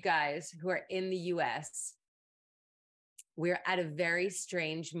those of you guys who are in the US, we're at a very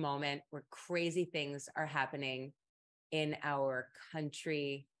strange moment where crazy things are happening in our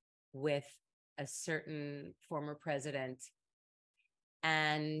country with a certain former president.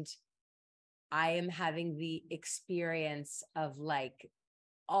 And I am having the experience of like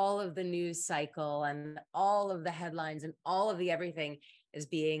all of the news cycle and all of the headlines and all of the everything is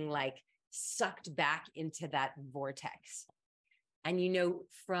being like sucked back into that vortex. And, you know,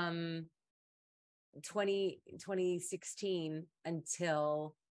 from 2016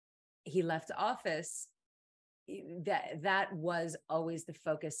 until he left office, that was always the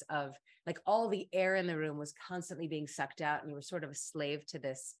focus of, like, all the air in the room was constantly being sucked out, and you were sort of a slave to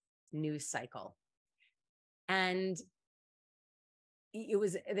this news cycle. And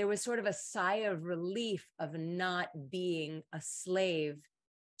there was sort of a sigh of relief of not being a slave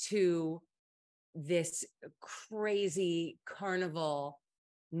to this crazy carnival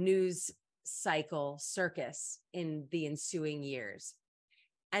news cycle circus in the ensuing years.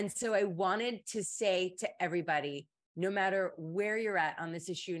 And so I wanted to say to everybody, no matter where you're at on this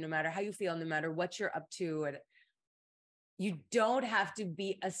issue, no matter how you feel, no matter what you're up to, you don't have to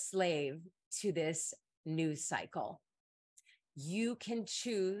be a slave to this news cycle. You can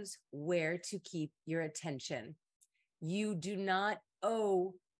choose where to keep your attention. You do not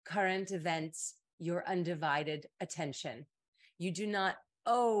owe current events your undivided attention. You do not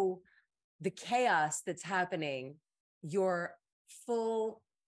owe the chaos that's happening your full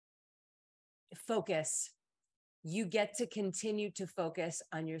focus. You get to continue to focus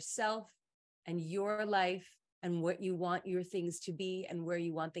on yourself and your life and what you want your things to be and where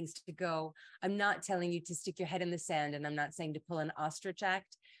you want things to go. I'm not telling you to stick your head in the sand, and I'm not saying to pull an ostrich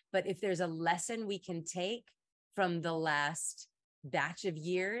act, but if there's a lesson we can take from the last batch of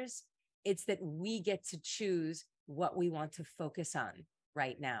years, it's that we get to choose what we want to focus on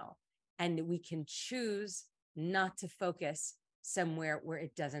right now. And we can choose not to focus somewhere where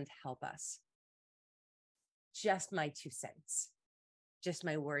it doesn't help us. Just my 2 cents, just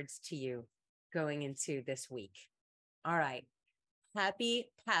my words to you going into this week. All right. Happy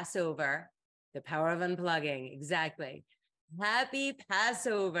Passover. The power of unplugging. Exactly. Happy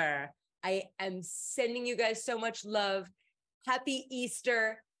Passover. I am sending you guys so much love. Happy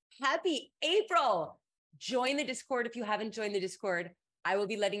Easter. Happy April. Join the Discord if you haven't joined the Discord. I will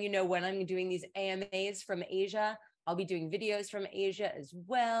be letting you know when I'm doing these AMAs from Asia. I'll be doing videos from Asia as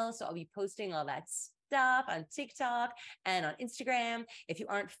well. So I'll be posting all that stuff on TikTok and on Instagram. If you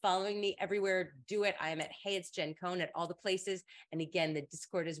aren't following me everywhere, do it. I am at Hey, it's Jen Cohn at all the places. And again, the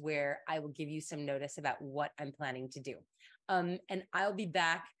Discord is where I will give you some notice about what I'm planning to do. And I'll be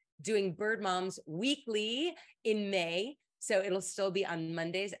back doing Bird Moms weekly in May. So it'll still be on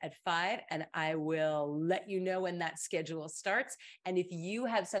Mondays at 5, and I will let you know when that schedule starts. And if you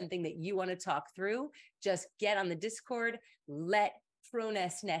have something that you want to talk through, just get on the Discord, let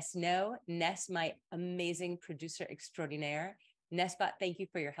Ness know. Ness, my amazing producer extraordinaire. Nessbot, thank you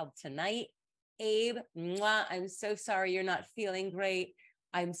for your help tonight. Abe, mwah, I'm so sorry you're not feeling great.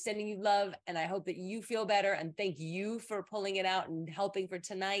 I'm sending you love, and I hope that you feel better. And thank you for pulling it out and helping for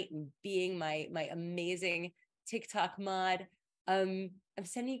tonight and being my amazing TikTok mod. I'm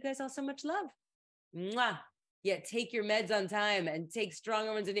sending you guys all so much love. Mwah. Yeah, take your meds on time and take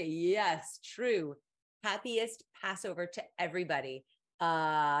stronger ones in it. Yes, true. Happiest Passover to everybody.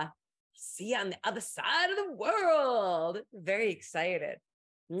 See you on the other side of the world. Very excited.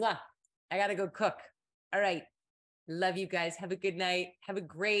 Mwah. I gotta go cook. All right. Love you guys. Have a good night. Have a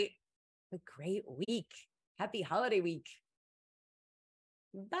great week. Happy holiday week.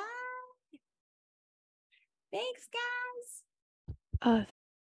 Bye. Thanks, guys.